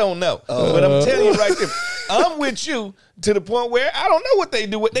 I don't know. But I'm telling you right there, I'm with you to the point where I don't know what they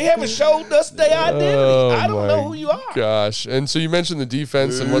do. They haven't showed us their identity. I don't know who you are. Gosh. And so you mentioned the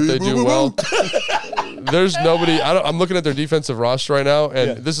defense and what they do well. There's nobody. I'm looking at their defensive roster right now,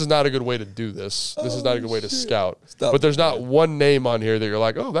 and this is not a good way to do this. This is not a good way to scout. But there's not one name on here that you're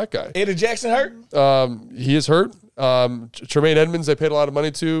like, oh, that guy. Eddie Jackson hurt? He is hurt. Tremaine Edmonds, they paid a lot of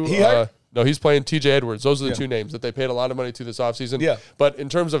money to. He hurt? No, he's playing TJ Edwards. Those are the two names that they paid a lot of money to this offseason. Yeah. But in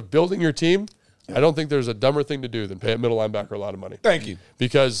terms of building your team, I don't think there's a dumber thing to do than pay a middle linebacker a lot of money. Thank you.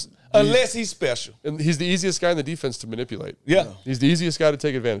 Because unless he's special. And he's the easiest guy in the defense to manipulate. Yeah. He's the easiest guy to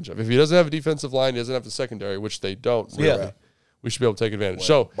take advantage of. If he doesn't have a defensive line, he doesn't have the secondary, which they don't. Really. We should be able to take advantage.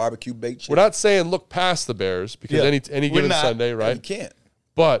 So barbecue baked chicken. We're not saying look past the Bears because any given Sunday, right? You can't.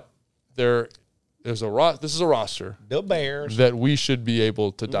 But they're this is a roster The Bears. that we should be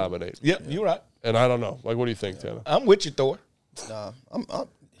able to dominate. Yep, you're right. And I don't know. Like, what do you think, Tanner? I'm with you, Thor. Nah,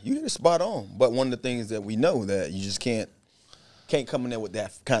 you hit it spot on. But one of the things that we know that you just can't come in there with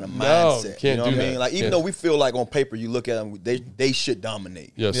that kind of mindset. Can't you know do what I that. mean? Like even though we feel like on paper you look at them, they should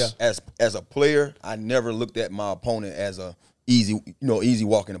dominate. Yes. Yeah. As a player, I never looked at my opponent as a easy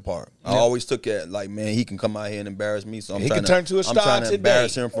walk in the park. I always took it like, man, he can come out here and embarrass me. So I'm trying I'm trying to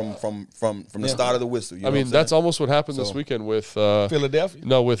embarrass him from the start of the whistle. You know I mean, that's almost what happened this weekend with Philadelphia.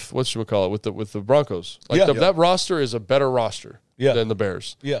 No, with whatchamacallit, with the Broncos. Like that roster is a better roster than the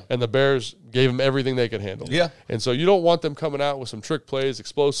Bears. Yeah. And the Bears gave them everything they could handle. Yeah. And so you don't want them coming out with some trick plays,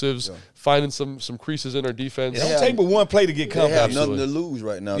 explosives, finding some creases in their defense. It don't take but one play to get They comfortable. have nothing to lose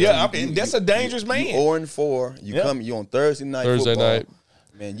right now. Yeah, I mean, that's a dangerous man. You 0-4. You on Thursday night football.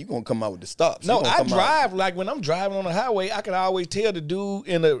 Man, you gonna come out with the stops. No, I drive like when I'm driving on the highway, I can always tell the dude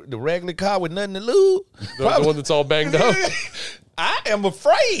in the regular car with nothing to lose. The one that's all banged up. I am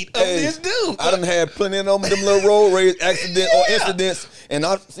afraid of this dude. I done had plenty of them little road rage accidents or incidents, and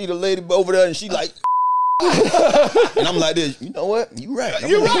I see the lady over there, and she like, and I'm like this. You know what? You right.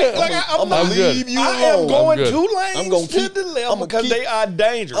 You're right. Like I'm gonna leave you alone. I am going I'm 2 lanes I'm gonna to the left because they are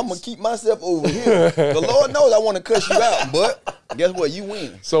dangerous. I'm gonna keep myself over here. The Lord knows I want to cuss you out, but guess what? You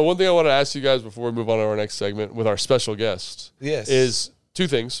win. So one thing I want to ask you guys before we move on to our next segment with our special guest is 2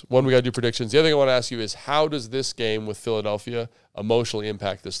 things. One, we got to do predictions. The other thing I want to ask you is how does this game with Philadelphia emotionally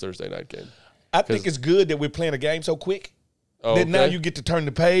impact this Thursday night game? I think it's good that we're playing a game so quick. Oh, that now you get to turn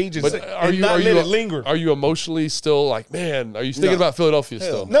the page and, but not let it linger. Are you emotionally still like, man, are you thinking about Philadelphia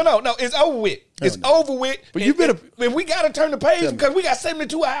still? No. It's over with. It's over with. But you've been and we got to turn the page because we got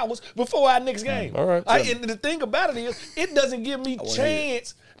 72 hours before our next game. All right. And the thing about it is, it doesn't give me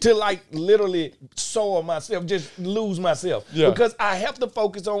chance to like literally soil myself, just lose myself. Yeah. Because I have to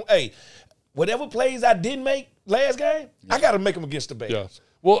focus on, whatever plays I didn't make last game, I got to make them against the Bears. Yeah.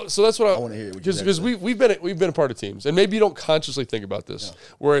 Well, so that's what I want to hear. Because we've been a part of teams, and maybe you don't consciously think about this,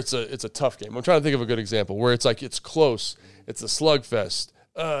 where it's a tough game. I'm trying to think of a good example where it's like it's close, it's a slugfest,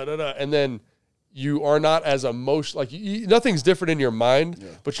 and then you are not as emotional. Like nothing's different in your mind,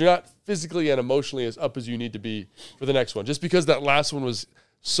 but you're not physically and emotionally as up as you need to be for the next one. Just because that last one was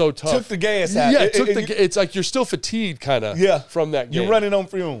so tough, Took the gas out. Yeah, it's like you're still fatigued, kind of. From that game. You're running on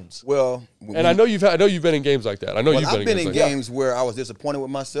fumes. Well, and I know you've been in games like that. I know you've I've been in games where I was disappointed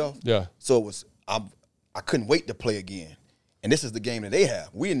with myself. Yeah. So it was I couldn't wait to play again, and this is the game that they have.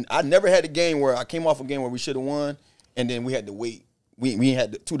 I never had a game where I came off a game where we should have won, and then we had to wait. We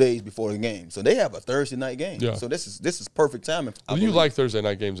had 2 days before the game, so they have a Thursday night game. Yeah. So this is perfect timing. Well, you like Thursday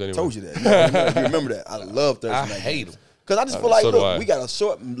night games anyway. I told you that. You remember that? I love Thursday night. I hate them. Because I just feel like, so do look, I. we got a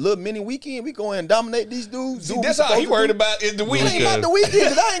short little mini weekend. We go in and dominate these dudes. See, that's all he worried about is the It weekend. ain't about the weekend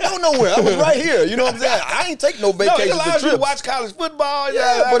because I ain't going nowhere. I was right here. You know what I'm saying? I ain't take no No, vacation. it allows you to watch college football.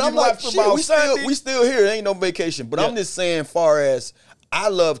 Yeah, but I'm like, shit, shit, we still here. It ain't no vacation. But I'm just saying, far as I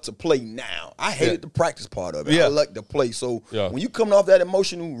love to play now. I hated the practice part of it. Yeah. I like to play. So when you coming off that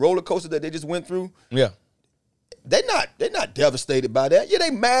emotional roller coaster that they just went through, they're not devastated by that. Yeah, they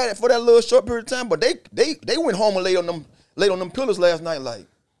mad for that little short period of time, but they went home and laid on them pillars last night like,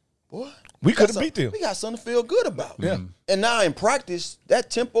 boy, we could have beat them. We got something to feel good about. Yeah. And now in practice, that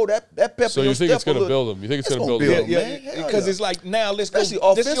tempo, that pep. So you think it's going to build them? You think it's going to build them? Yeah, because it's like now let's Especially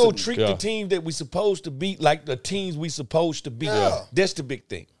go offensively. treat the team that we supposed to beat like the teams we supposed to beat. Yeah. That's the big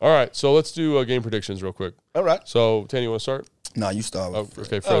thing. All right, so let's do game predictions real quick. All right. So, Tanny, you want to start? Nah, you start with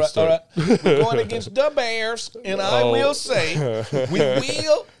Okay, All Fred, right, all start. right. We're going against the Bears, and I will say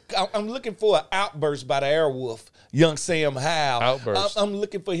I'm looking for an outburst by the Airwolf, young Sam Howell. Outburst. I'm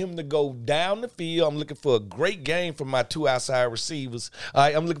looking for him to go down the field. I'm looking for a great game from my 2 outside receivers. All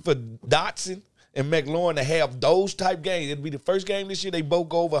right, I'm looking for Dotson and McLaurin to have those type games. It'll be the first game this year they both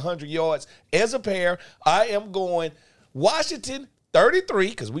go over 100 yards as a pair. I am going Washington 33,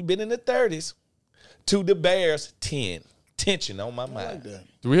 because we've been in the 30s, to the Bears 10. Tension on my mind.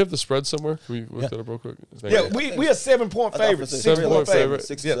 Do we have the spread somewhere? Can we look that up real quick? Yeah, we are 7-point favorites. 7-point favorite.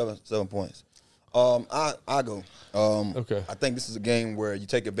 6 or 7 points. I go. Okay. I think this is a game where you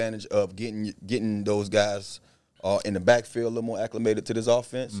take advantage of getting those guys in the backfield a little more acclimated to this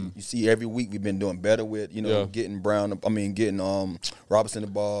offense. You see every week we've been doing better with, getting Robinson the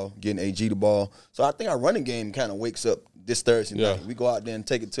ball, getting AG the ball. So I think our running game kind of wakes up this Thursday night. We go out there and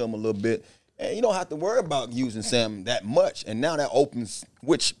take it to them a little bit. And you don't have to worry about using Sam that much. And now that opens,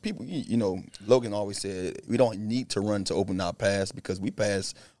 which people, Logan always said, we don't need to run to open our pass because we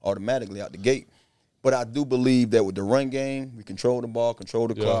pass automatically out the gate. But I do believe that with the run game, we control the ball, control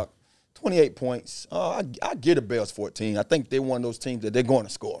the clock. 28 points. I get the Bears 14. I think they're one of those teams that they're going to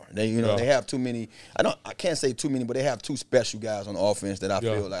score. They, they have too many. I can't say too many, but they have two special guys on the offense that I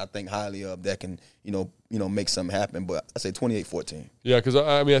feel like I think highly of that can, make something happen. But I say 28-14. Yeah, because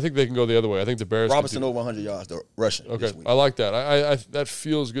I think they can go the other way. I think the Bears. Robinson over 100 yards, the rushing. Okay, this week. I like that. I that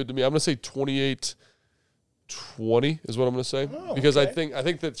feels good to me. I'm going to say 28-20 is what I'm going to say because I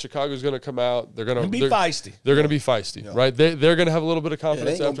think that Chicago's going to come out. They're going to be feisty. They're going to be feisty, right? They're going to have a little bit of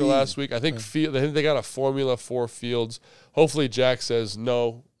confidence after last week. I think they got a formula for Fields. Hopefully, Jack says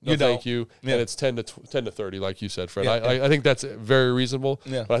no, thank you, and it's 10 to 30, like you said, Fred. I think that's very reasonable.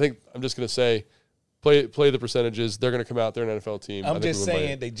 Yeah. But I think I'm just going to say. Play the percentages. They're going to come out. They're an NFL team. I'm just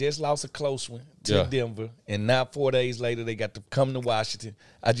saying they just lost a close one to Denver, and now 4 days later they got to come to Washington.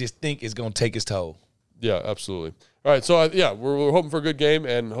 I just think it's going to take its toll. Yeah, absolutely. All right, so we're hoping for a good game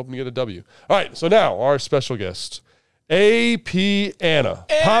and hoping to get a W. All right, so now our special guest, AP Anna,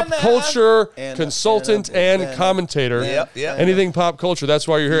 pop culture consultant and commentator. Yep. Anything pop culture. That's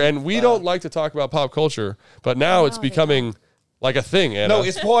why you're here. And we don't like to talk about pop culture, but now it's becoming. Like a thing, Anna. No,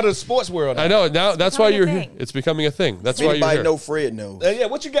 it's part of the sports world. I know. Now that's why you're here. It's becoming a thing. That's why you're here. Know Fred knows.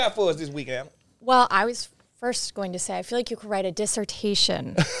 What you got for us this week, Anna? Well, I was first going to say, I feel like you could write a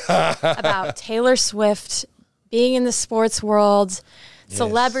dissertation about Taylor Swift being in the sports world,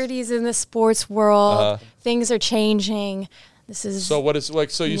 celebrities in the sports world. Things are changing. This is so. What is like?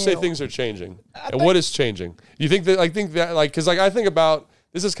 So you say things are changing, and what is changing? You think that? Because I think about.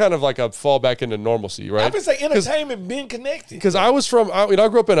 This is kind of like a fallback into normalcy, right? I would say entertainment being connected. Because I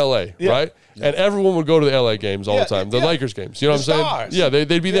grew up in L.A., right? Yeah. And everyone would go to the L.A. games all the time, the Lakers games. You know what I'm saying? Yeah,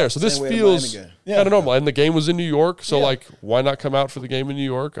 they'd be there. So this feels kind of normal. And the game was in New York, so why not come out for the game in New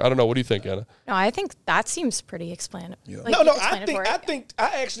York? I don't know. What do you think, Anna? No, I think that seems pretty explanatory. Yeah. I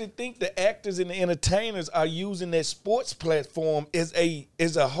actually think the actors and the entertainers are using that sports platform as a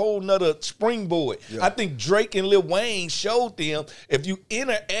whole nother springboard. Yeah. I think Drake and Lil Wayne showed them if you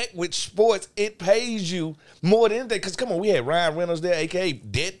interact with sports, it pays you more than anything. Because come on, we had Ryan Reynolds there, aka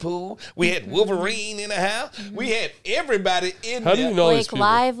Deadpool. We had Wolverine in the house. We had everybody in there. How do you know these people? Blake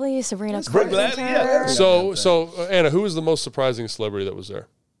Lively, Sabrina Carpenter. So Anna, who was the most surprising celebrity that was there?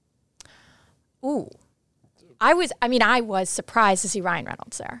 Ooh. I was surprised to see Ryan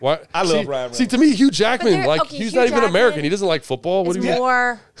Reynolds there. What? I love Ryan Reynolds. See, to me, Hugh Jackman, he's not even American. He doesn't like football. What do you mean?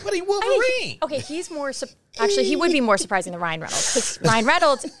 But he Wolverine. He's more. Actually, he would be more surprising than Ryan Reynolds because Ryan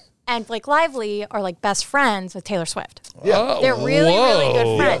Reynolds and Blake Lively are like best friends with Taylor Swift. Yeah, they're really, really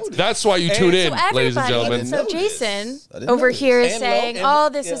good friends. That's why you tune in, ladies and gentlemen. So Jason over here is saying,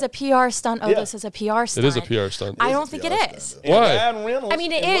 this is a PR stunt. This is a PR stunt. It is a PR stunt. I don't think it is. Why? Ryan Reynolds,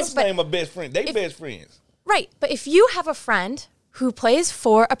 it is. What's the name of best friend? They best friends. Right, but if you have a friend who plays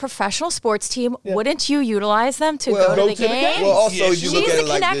for a professional sports team, wouldn't you utilize them to go to the game? Well, also you look at it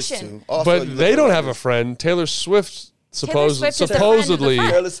like this too. But they don't have a friend. Taylor Swift supposedly.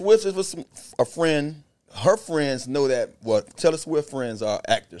 Taylor Swift is a friend. Her friends know that Taylor Swift friends are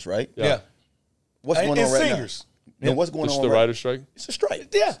actors, right? Yeah. What's going on right singers. now? And what's going on? The writer's strike? It's a strike.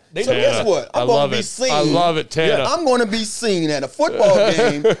 Yeah. So guess what? I'm going to be seen. I love it, Tana. I'm going to be seen at a football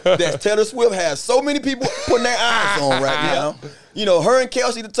game that Taylor Swift has so many people putting their eyes on right now. Her and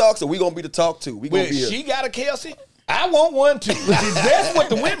Kelsey to talk, so we're going to be the talk to. She got a Kelsey? I want one too. That's what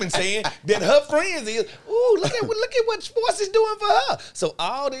the women saying that her friends is. Ooh, look at what sports is doing for her. So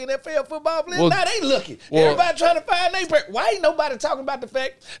all the NFL football players now they looking. Everybody trying to find their break. Why ain't nobody talking about the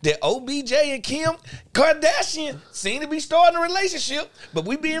fact that OBJ and Kim Kardashian seem to be starting a relationship, but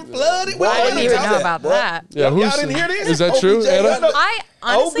we being flooded? I didn't even know about that. Yeah, y'all didn't hear this? Is that true, Anna?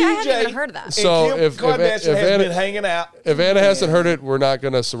 Honestly, I haven't even heard of that. So if Kardashian has been hanging out. If Anna hasn't heard it, we're not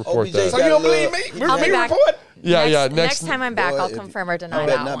going to report that. So you don't believe me? I'll be back. Report? Next time I'm back, I'll confirm or deny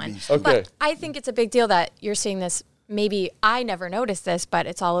that one. Okay. But I think it's a big deal that you're seeing this. Maybe I never noticed this, but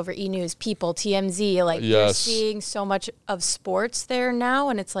it's all over E-News, People, TMZ. Like you're seeing so much of sports there now,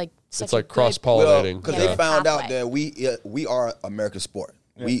 and it's like it's like cross-pollinating. Because they found out that we are American sport.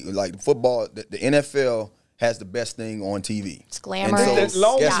 Yeah. We like football. The NFL has the best thing on TV. It's glamorous. The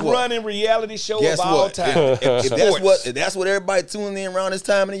longest running reality show of all time. If that's what everybody tuning in around this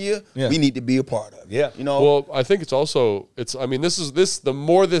time of the year, we need to be a part of. Yeah. Well, I think it's also the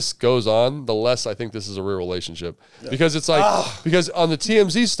more this goes on, the less I think this is a real relationship. Yeah. Because it's like because on the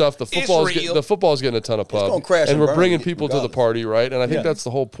TMZ stuff, the football's getting a ton of pub. And we're bringing people to the party, right? And I think that's the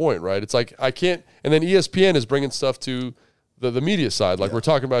whole point, right? It's like and then ESPN is bringing stuff to the media side, like we're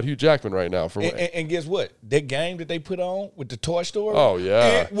talking about Hugh Jackman right now. And guess what? That game that they put on with the Toy Story. Oh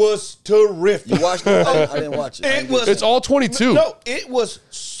yeah, it was terrific. You watched it? I didn't watch it. It's all 22. No, it was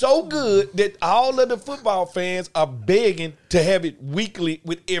so good that all of the football fans are begging to have it weekly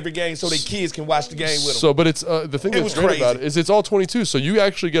with every game so their kids can watch the game with them. So, but it's the thing that's great about it is it's all 22, so you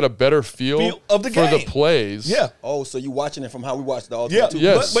actually get a better feel of the for game. the plays. Yeah. Oh, so you watching it from how we watched the all Yeah. 22?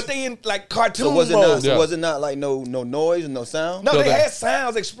 Yes. But they in like cartoon So was it mode. not? So was it not like no noise and no sound? No, No, they they- had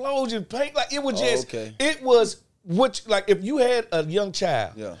sounds, explosions, paint. Like it was just, okay. it was which like if you had a young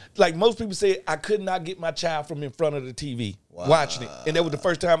child, Yeah. like most people said, I could not get my child from in front of the TV watching it, and that was the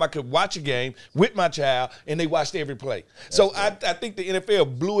first time I could watch a game with my child, and they watched every play. So I think the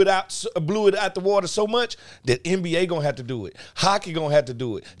NFL blew it out the water so much that NBA gonna have to do it, hockey gonna have to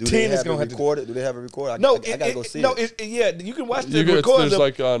do it, Do they tennis have gonna it have to. recorded? Do they have it recorded? No, I gotta go see no, it. yeah, you can watch the You it's, recordings. there's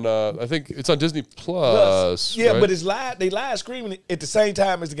like on, I think it's on Disney Plus. Yeah, right? but it's live. They live streaming it at the same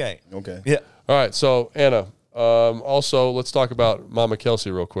time as the game. Okay. Yeah. All right, so Anna, also let's talk about Mama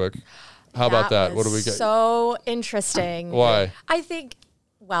Kelsey real quick. How about that? What do we get? So interesting. Why? I think,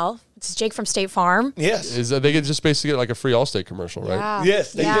 well, it's Jake from State Farm. Yes. Is that they could just basically get like a free Allstate commercial, right? Yeah.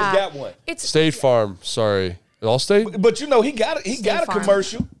 Yes, they Yeah. just got one. It's State Farm, sorry. Allstate? But you know, he got State a Farm.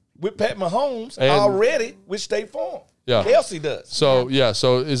 commercial with Pat Mahomes And- already with State Farm. Yeah. Kelsey does. So, yeah,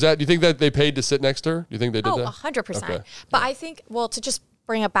 so is that, do you think that they paid to sit next to her? Do you think they did Oh, that? 100%. Okay. But I think, well, to just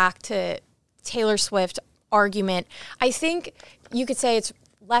bring it back to Taylor Swift argument, I think you could say it's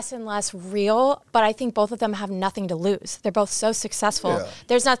less and less real, but I think both of them have nothing to lose. They're both so successful. Yeah.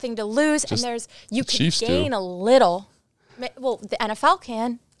 There's nothing to lose, Just and you the could Chiefs do. gain a little. Well, the NFL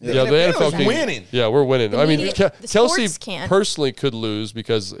can. Yeah, the NFL NFL is can, winning. Yeah, we're winning. I mean, media- the Kelsey sports can't. personally could lose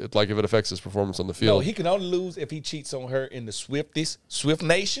because, if it affects his performance on the No, field. he can only lose if he cheats on her in the Swift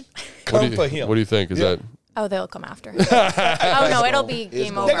Nation. What Come do you, for him. What do you think? Is that Oh, they'll come after. Oh, no, it'll be It's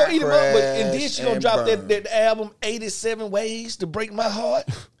game gonna They're over. gonna eat him up, but and then Crash she gonna and drop burn. that album 87 Ways to Break My Heart.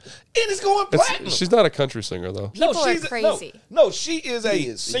 And it's going platinum. she's not a country singer though? no, People are she's crazy. No, she is a He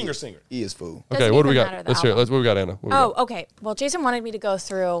is- singer. He is fool. Okay, Doesn't what do we even got? matter, the Let's hear it. album. What we got, Anna? What we got? Oh, okay. Well, Jason wanted me to go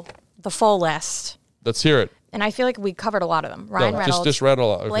through the full list, Let's hear it. and I feel like we covered a lot of them. Ryan No, Reynolds, just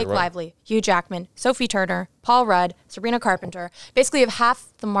rattle out. Okay, Blake right. Lively, Hugh Jackman, Sophie Turner, Paul Rudd, Sabrina Carpenter. Basically, you have half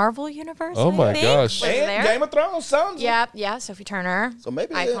the Marvel universe. Oh I my think, gosh. was And there. Game of Thrones, Sansa. Yeah, Sophie Turner. So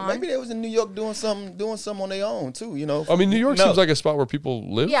maybe they was in New York doing something on their own too. You know. I mean, New York No. seems like a spot where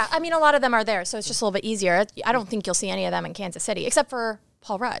people live. Yeah, I mean, a lot of them are there, so it's just a little bit easier. I don't think you'll see any of them in Kansas City, except for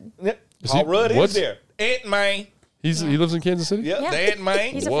Paul Rudd. Yep. Is Paul he- Rudd what? is there. Ant-Man. He lives in Kansas City? Yep, Yeah. the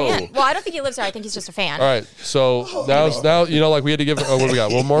Ant-Man. He's a Whoa. fan. Well, I don't think he lives there. I think he's just a fan. All right. So now, like we had to give, what do we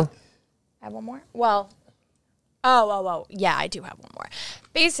got? One more? I have one more? Well, oh. Yeah, I do have one more.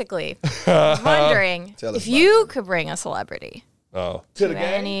 Basically, I'm wondering Tell us if about you could bring a celebrity Oh. to the to game.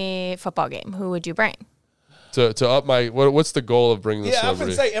 any football game, who would you bring? To up my, what's the goal of bringing the Yeah, I'm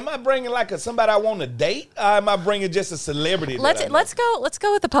celebrity? gonna say, am I bringing like somebody I want to date, or am I bringing just a celebrity? that I know? Let's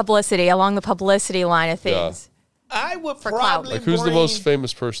go with the publicity, along the publicity line of things. I would for probably clout. Like, who's the bring- most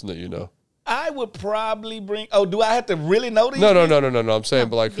famous person that you know? I would probably bring. Oh, do I have to really know these? No. people? I'm saying,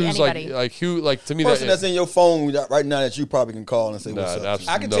 but like, be who's anybody. like to me Person that that's in your phone right now that you probably can call and say Nah, what's up.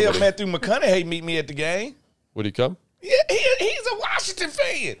 absolutely. I can Nobody. tell Matthew McConaughey meet me at the game. would he come? Yeah, he's a Washington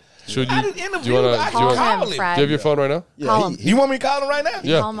fan. Should I you? didn't interview Do you want him. I to? can Do you call him, him. Fred. have your phone right now? Yeah, Call him. You want me to call him right now?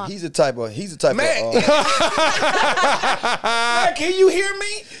 Yeah. Call him up. he's the type of Man, man, can you hear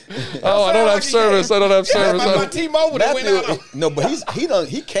me? Oh, I don't have service. I don't have Yeah, service. my T-Mobile that went out. no, but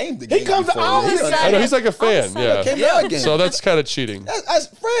he came to He comes to all the done- time. I know he's like a fan. sudden. Yeah. Came to our game. So that's kind of cheating.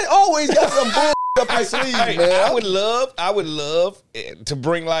 Fred always got some bull up his sleeve, Hey, man. I would love to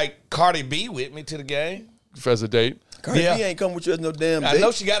bring like Cardi B with me to the game. As a date. Cardi Yeah. B ain't come with you as no damn I date.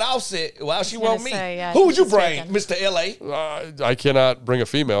 know she got Offset. Why she want me? say, yeah, Who would you she's bring, mistaken. Mr. L.A.? I cannot bring a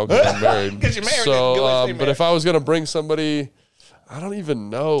female because I'm married. 'Cause you're married, So, then let's stay but married. if I was gonna bring somebody, I don't even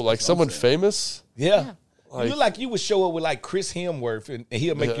know, like someone famous. Yeah. Like- you look like you would show up with like Chris Hemsworth and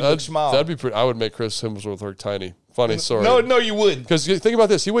he'll make you look That'd- small. That'd be pretty. I would make Chris Hemsworth look tiny. Funny story. No, you wouldn't. Because think about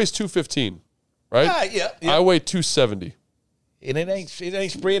this. He weighs 215, right? Yeah. I weigh 270. And it ain't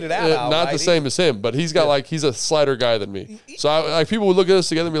spread it out. all Not right. the same as him, but he's got he's a slighter guy than me. So like people would look at us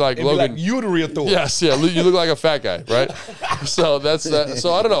together and be like, It'd be Logan, like, you the real Thor. yes, yeah, you look like a fat guy, right? So that's that.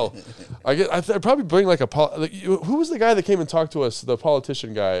 So I don't know. I'd probably bring like who was the guy that came and talked to us? The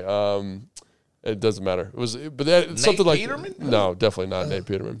politician guy. It doesn't matter. It was, but that something like Peterman? no, definitely not Nate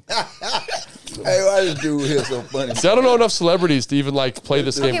Peterman. Hey, why this dude here so funny? See, I don't know enough celebrities to even like play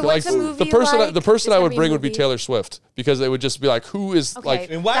this game. Okay, Like what's a movie the person, like? the person Is I there would any bring would be movie? Taylor Swift because they would just be like, who is Okay.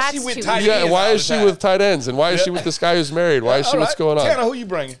 like, And why she That's with too tight easy. ends? yeah, why all is the she time? with tight ends and why is she with this guy who's married? Why is she? All What's right. going on? Tanner, who you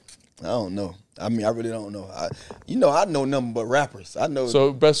bringing? I don't know. I mean, I really don't know. I know nothing but rappers. I know.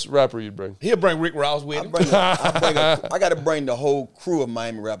 So best rapper you'd bring? He'll bring Rick Ross with him. I got to bring the whole crew of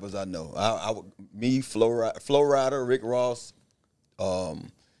Miami rappers I know. me, Flo Rida, Rick Ross,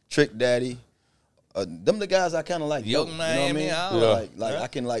 Trick Daddy. Them the guys I kind of like. Young you know what I mean? Miami, Like I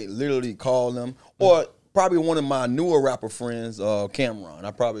can like literally call them, or probably one of my newer rapper friends, Cameron.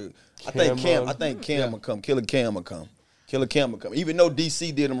 I think Cam will come. Killer Cam will come. Killer Cam will come. Even though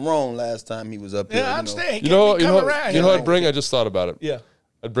DC did him wrong last time he was up here. Yeah, I understand. You know who I'd bring? I just thought about it. Yeah.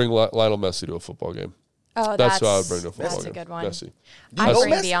 I'd bring Lionel Messi to a football game. Oh, that's who I would bring to a football that's game. a good one. Messi. I'd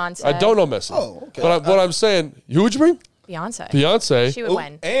bring Messi? Beyonce. I don't know Messi. Oh, okay. But what I'm saying, who would you bring? Beyonce. Beyonce. She would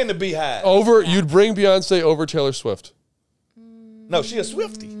win. And the Beehive. You'd bring Beyonce over Taylor Swift. No, she a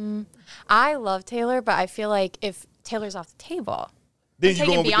Swiftie. I love Taylor, but I feel like if Taylor's off the table, Then I'm you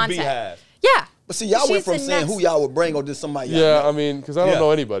taking going with Beyonce. the Beehive. Yeah. But see, y'all went She's from the saying next- who y'all would bring or just somebody. Y'all Yeah, know. I mean, because I don't Yeah.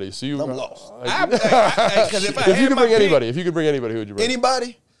 know anybody. So I'm lost. Because if if you could bring anybody, who would you bring?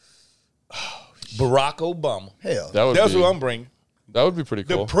 Anybody? Barack Obama. Hell. That's who I'm bringing. That would be pretty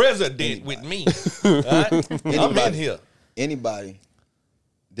The cool. president with me. All right? I'm in here. Anybody,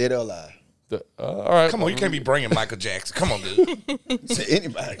 dead or alive. All right. Come on, you can't be bringing Michael Jackson. Come on, dude. Say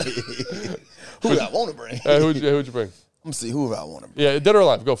anybody. Who I want to bring? Who'd you bring? Let me see who I want to bring. Yeah, dead or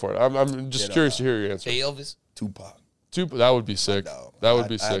alive. Go for it. I'm just Dead or curious to hear your answer. Elvis. Tupac. That would be sick. Dog. That would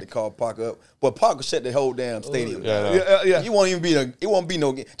be I had to sick. call Pac up, but Pac would shut the whole damn stadium. Yeah, I down. know. Yeah. You won't even be it won't be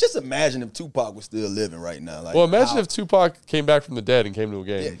no game. Just imagine if Tupac was still living right now. Like, Well, imagine how- if Tupac came back from the dead and came to a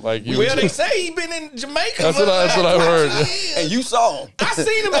game. Yeah. Like you. Well, they say he been in Jamaica. That's what I've heard. and you saw him. I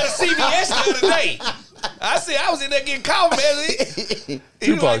seen him at CVS the other day. I was in there getting coffee, man.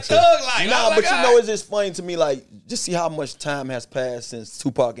 He was like Tupac said- thug like. Nah, but you know, it's just funny to me. Like, just see how much time has passed since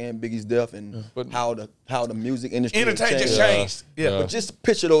Tupac and Biggie's death, and how the music industry has entertainment just changed. changed. Yeah. But just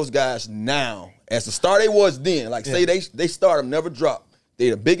picture those guys now as the star they was then. Like, say they stardom never dropped. They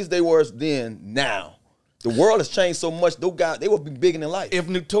the biggest they was then. Now, the world has changed so much. Those guys, they will be bigger than life. If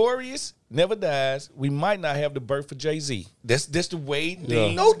Notorious never dies, we might not have the birth of Jay-Z. That's the way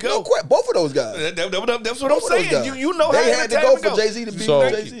things no go. both of those guys. That's what I'm Both of those saying. guys. You know they how had to go entertainment for goes. Jay-Z to be So- who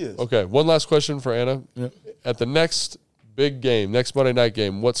Jay-Z is. Okay, one last question for Anna. At the next big game, next Monday night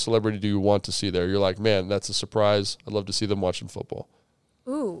game, what celebrity do you want to see there? You're like, man, that's a surprise. I'd love to see them watching football.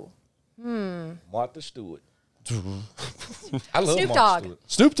 Ooh. Martha Stewart. I love Snoop Martha Dogg. Stewart.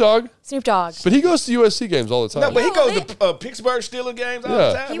 Snoop Dogg, Snoop Dogg. but he goes to USC games all the time. No, but he No, goes they- to Pittsburgh Steelers games all Yeah.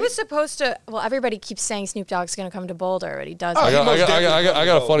 the time. He was supposed to. Well, everybody keeps saying Snoop Dogg's going to come to Boulder, but he doesn't. Oh, I got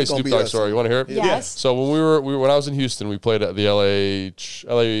a funny He gonna Snoop be Dogg there story. You want to hear it? Yes. So when I was in Houston, we played at the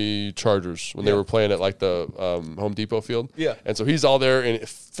LA Chargers when they were playing at like the Home Depot field. Yeah. And so he's all there and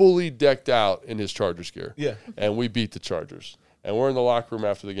fully decked out in his Chargers gear. Yeah. And we beat the Chargers. And we're in the locker room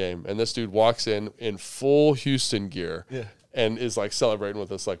after the game, and this dude walks in full Houston gear. Yeah. And is like celebrating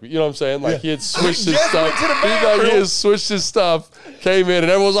with us, like, you know what I'm saying? Like, he had switched his just stuff. went to the He bathroom. had switched his stuff, came in, and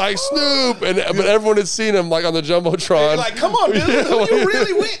everyone was like, Snoop! But everyone had seen him like on the Jumbotron. like, come on, dude. Yeah, Who you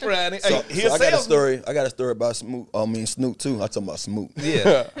really with, Ronnie? So, Hey, so I got a story about Snoop. Snoop too. I'm talking about Snoop.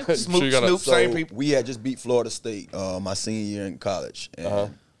 Yeah. Sure Snoop, you gotta- same people. We had just beat Florida State my senior year in college,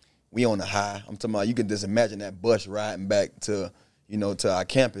 and we on the high. I'm talking about, you can just imagine that bus riding back to our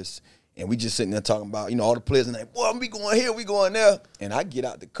campus, and we just sitting there talking about all the players, and like, boy, we going here, we going there, and I get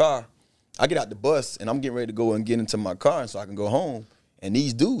out the car, I get out the bus, and I'm getting ready to go and get into my car, so I can go home. And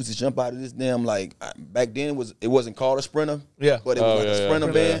these dudes just jump out of this damn, like, back then it wasn't called a Sprinter, Yeah. but it was a Sprinter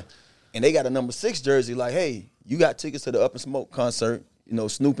Yeah. band, and they got a number 6 jersey. Like, hey, you got tickets to the Up and Smoke concert.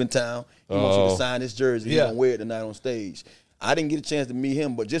 Snoop in town. He wants you to sign this jersey. He's Yeah. gonna wear it tonight on stage. I didn't get a chance to meet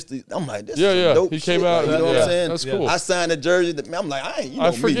him, but I'm like, this Yeah, is yeah. dope He shit. came out, Like, you know what yeah, I'm saying? that's cool. I signed the jersey. I'm like,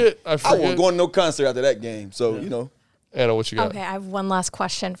 I forget. I wasn't going to no concert after that game. So, Anna, what you got? Okay, I have one last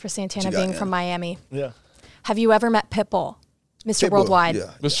question for Santana, What you got, being from Anna? Miami. Yeah. Have you ever met Pitbull, Mr. Pitbull, Worldwide? Yeah.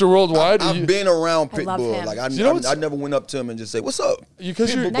 Mr. Worldwide? I've been around I love Pitbull. him. Like, You know what's- I never went up to him and just say, what's up?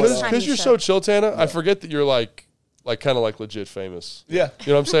 Because you're, Next time you so should. chill, Tana, I forget that you're like kind of like legit famous. Yeah. You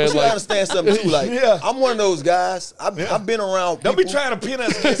know what I'm saying? But you Like, understand something too. Like, Yeah. I'm one of those guys. I've been around Don't people. be trying to pin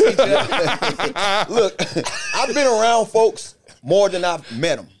us against each other. Look, I've been around folks more than I've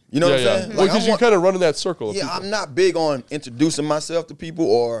met them. You know what I'm saying? Well, Like, because I'm you one- kind of run in that circle. Of Yeah, people. I'm not big on introducing myself to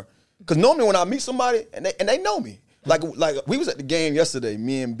people, because normally when I meet somebody and they know me, like we was at the game yesterday,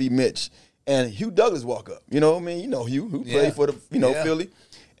 me and B Mitch, and Hugh Douglas walk up. You know what I mean? You know Hugh, who Yeah. played for the Yeah. Philly,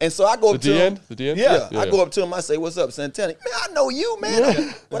 and so I go up The to him. DN? The DN? Yeah, Yeah. I go up to him. I say, "What's up, Santana?" Man, I know you,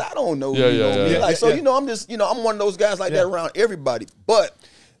 man, but I don't know you. know me. Yeah. Like, so Yeah. I'm just, I'm one of those guys like that around everybody, but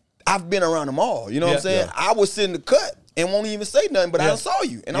I've been around them all. You know what I'm Yeah. saying? Yeah. I was sitting in the cut. and won't even say nothing, but I Yeah. done saw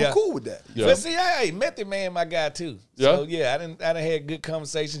you, and I'm cool with that. Yeah. But see, hey, Method Man, my guy too. Yeah? So yeah, I done had good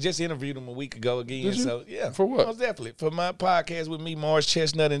conversations. Just interviewed him a week ago again. Did you? So yeah, For what? Most definitely for my podcast with me, Morris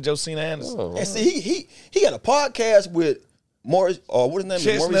Chestnut and Josina Anderson. Oh, And see, he got a podcast with Morris, or what his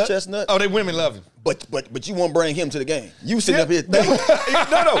name is, Morris Chestnut. Oh, they women love him. But you won't bring him to the game. You sitting Yeah. up here.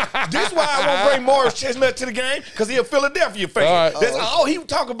 No. This is why I won't bring Morris Chestnut to the game, because he's a Philadelphia fan. All right. That's all he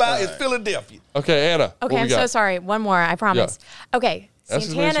talk about is Philadelphia. Okay, Anna. Okay, what I'm we got? so sorry. One more, I promise. Okay, That's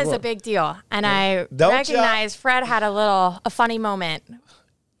as many as you Santana's a want. big deal, and I Don't recognize Fred had a funny moment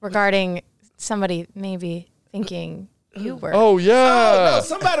regarding somebody maybe thinking you were. Oh, yeah. Oh, no,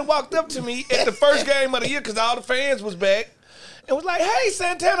 somebody walked up to me at the first game of the year because all the fans was back and was like, hey,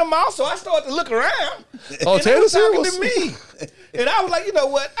 Santana Mouse. So I started to look around. Oh, and they was Tanner talking to me. And I was like, you know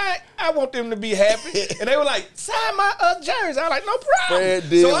what? I want them to be happy. And they were like, sign my jersey. I was like, no problem. Fred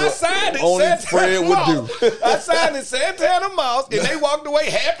did so I what signed it. only Santana Fred would Mouse. do. I signed it Santana Mouse, and they walked away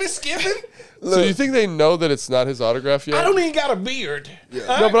happy, skipping. So you think they know that it's not his autograph yet? I don't even got a beard.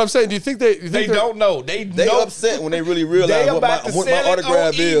 No, but I'm saying, do you think they? They don't know. They know. upset when they really realize They what about to my sell it on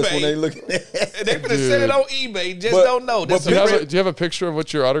autograph is eBay. when they look at it. They finna sell it on eBay. Just But- don't know. but That's Do you have a picture of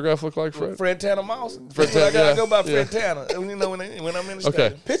what your autograph looked like, Fred? Frantana Mouse. Frantana, I gotta yeah, go by yeah. Frantana. You know when I'm in the Okay.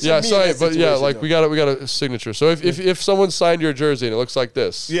 stadium. Picture Yeah, me sorry, in that but yeah, situation, like though. we got a signature. So if someone signed your jersey and it looks like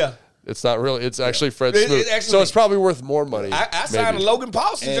this, Yeah. it's not really. It's actually Fred It Smoot. actually- So it's probably worth more money. I signed maybe. a Logan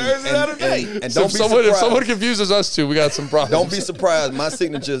Paulson jersey the other day. And So don't if be someone surprised. confuses us two, we got some problems. Don't be surprised. My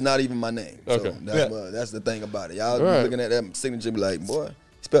signature is not even my name. Okay. So that's the thing about it. Y'all be right. looking at that signature and be like, boy, he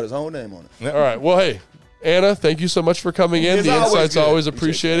spelled his whole name on it. All right. Well, hey, Anna, thank you so much for coming in. It's The always insights good. always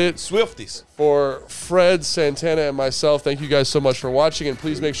appreciated. Swifties. For Fred, Santana, and myself, thank you guys so much for watching. And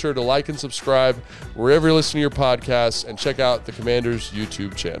please make sure to like and subscribe wherever you're listening to your podcasts, and check out the Commanders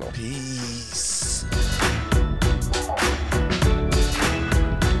YouTube channel. Peace.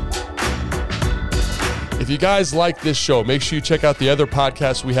 If you guys like this show, make sure you check out the other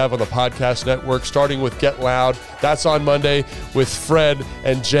podcasts we have on the podcast network, starting with Get Loud. That's on Monday with Fred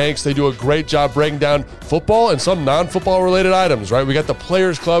and Jenks. They do a great job breaking down football and some non-football related items, right? We got the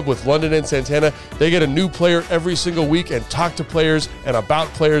Players Club with London and Santana. They get a new player every single week and talk to players and about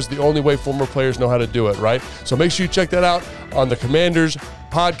players the only way former players know how to do it, right? So make sure you check that out on the Commanders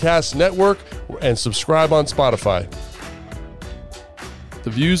Podcast Network and subscribe on Spotify. The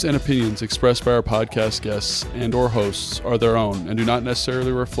views and opinions expressed by our podcast guests and or hosts are their own and do not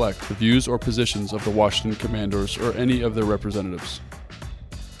necessarily reflect the views or positions of the Washington Commanders or any of their representatives.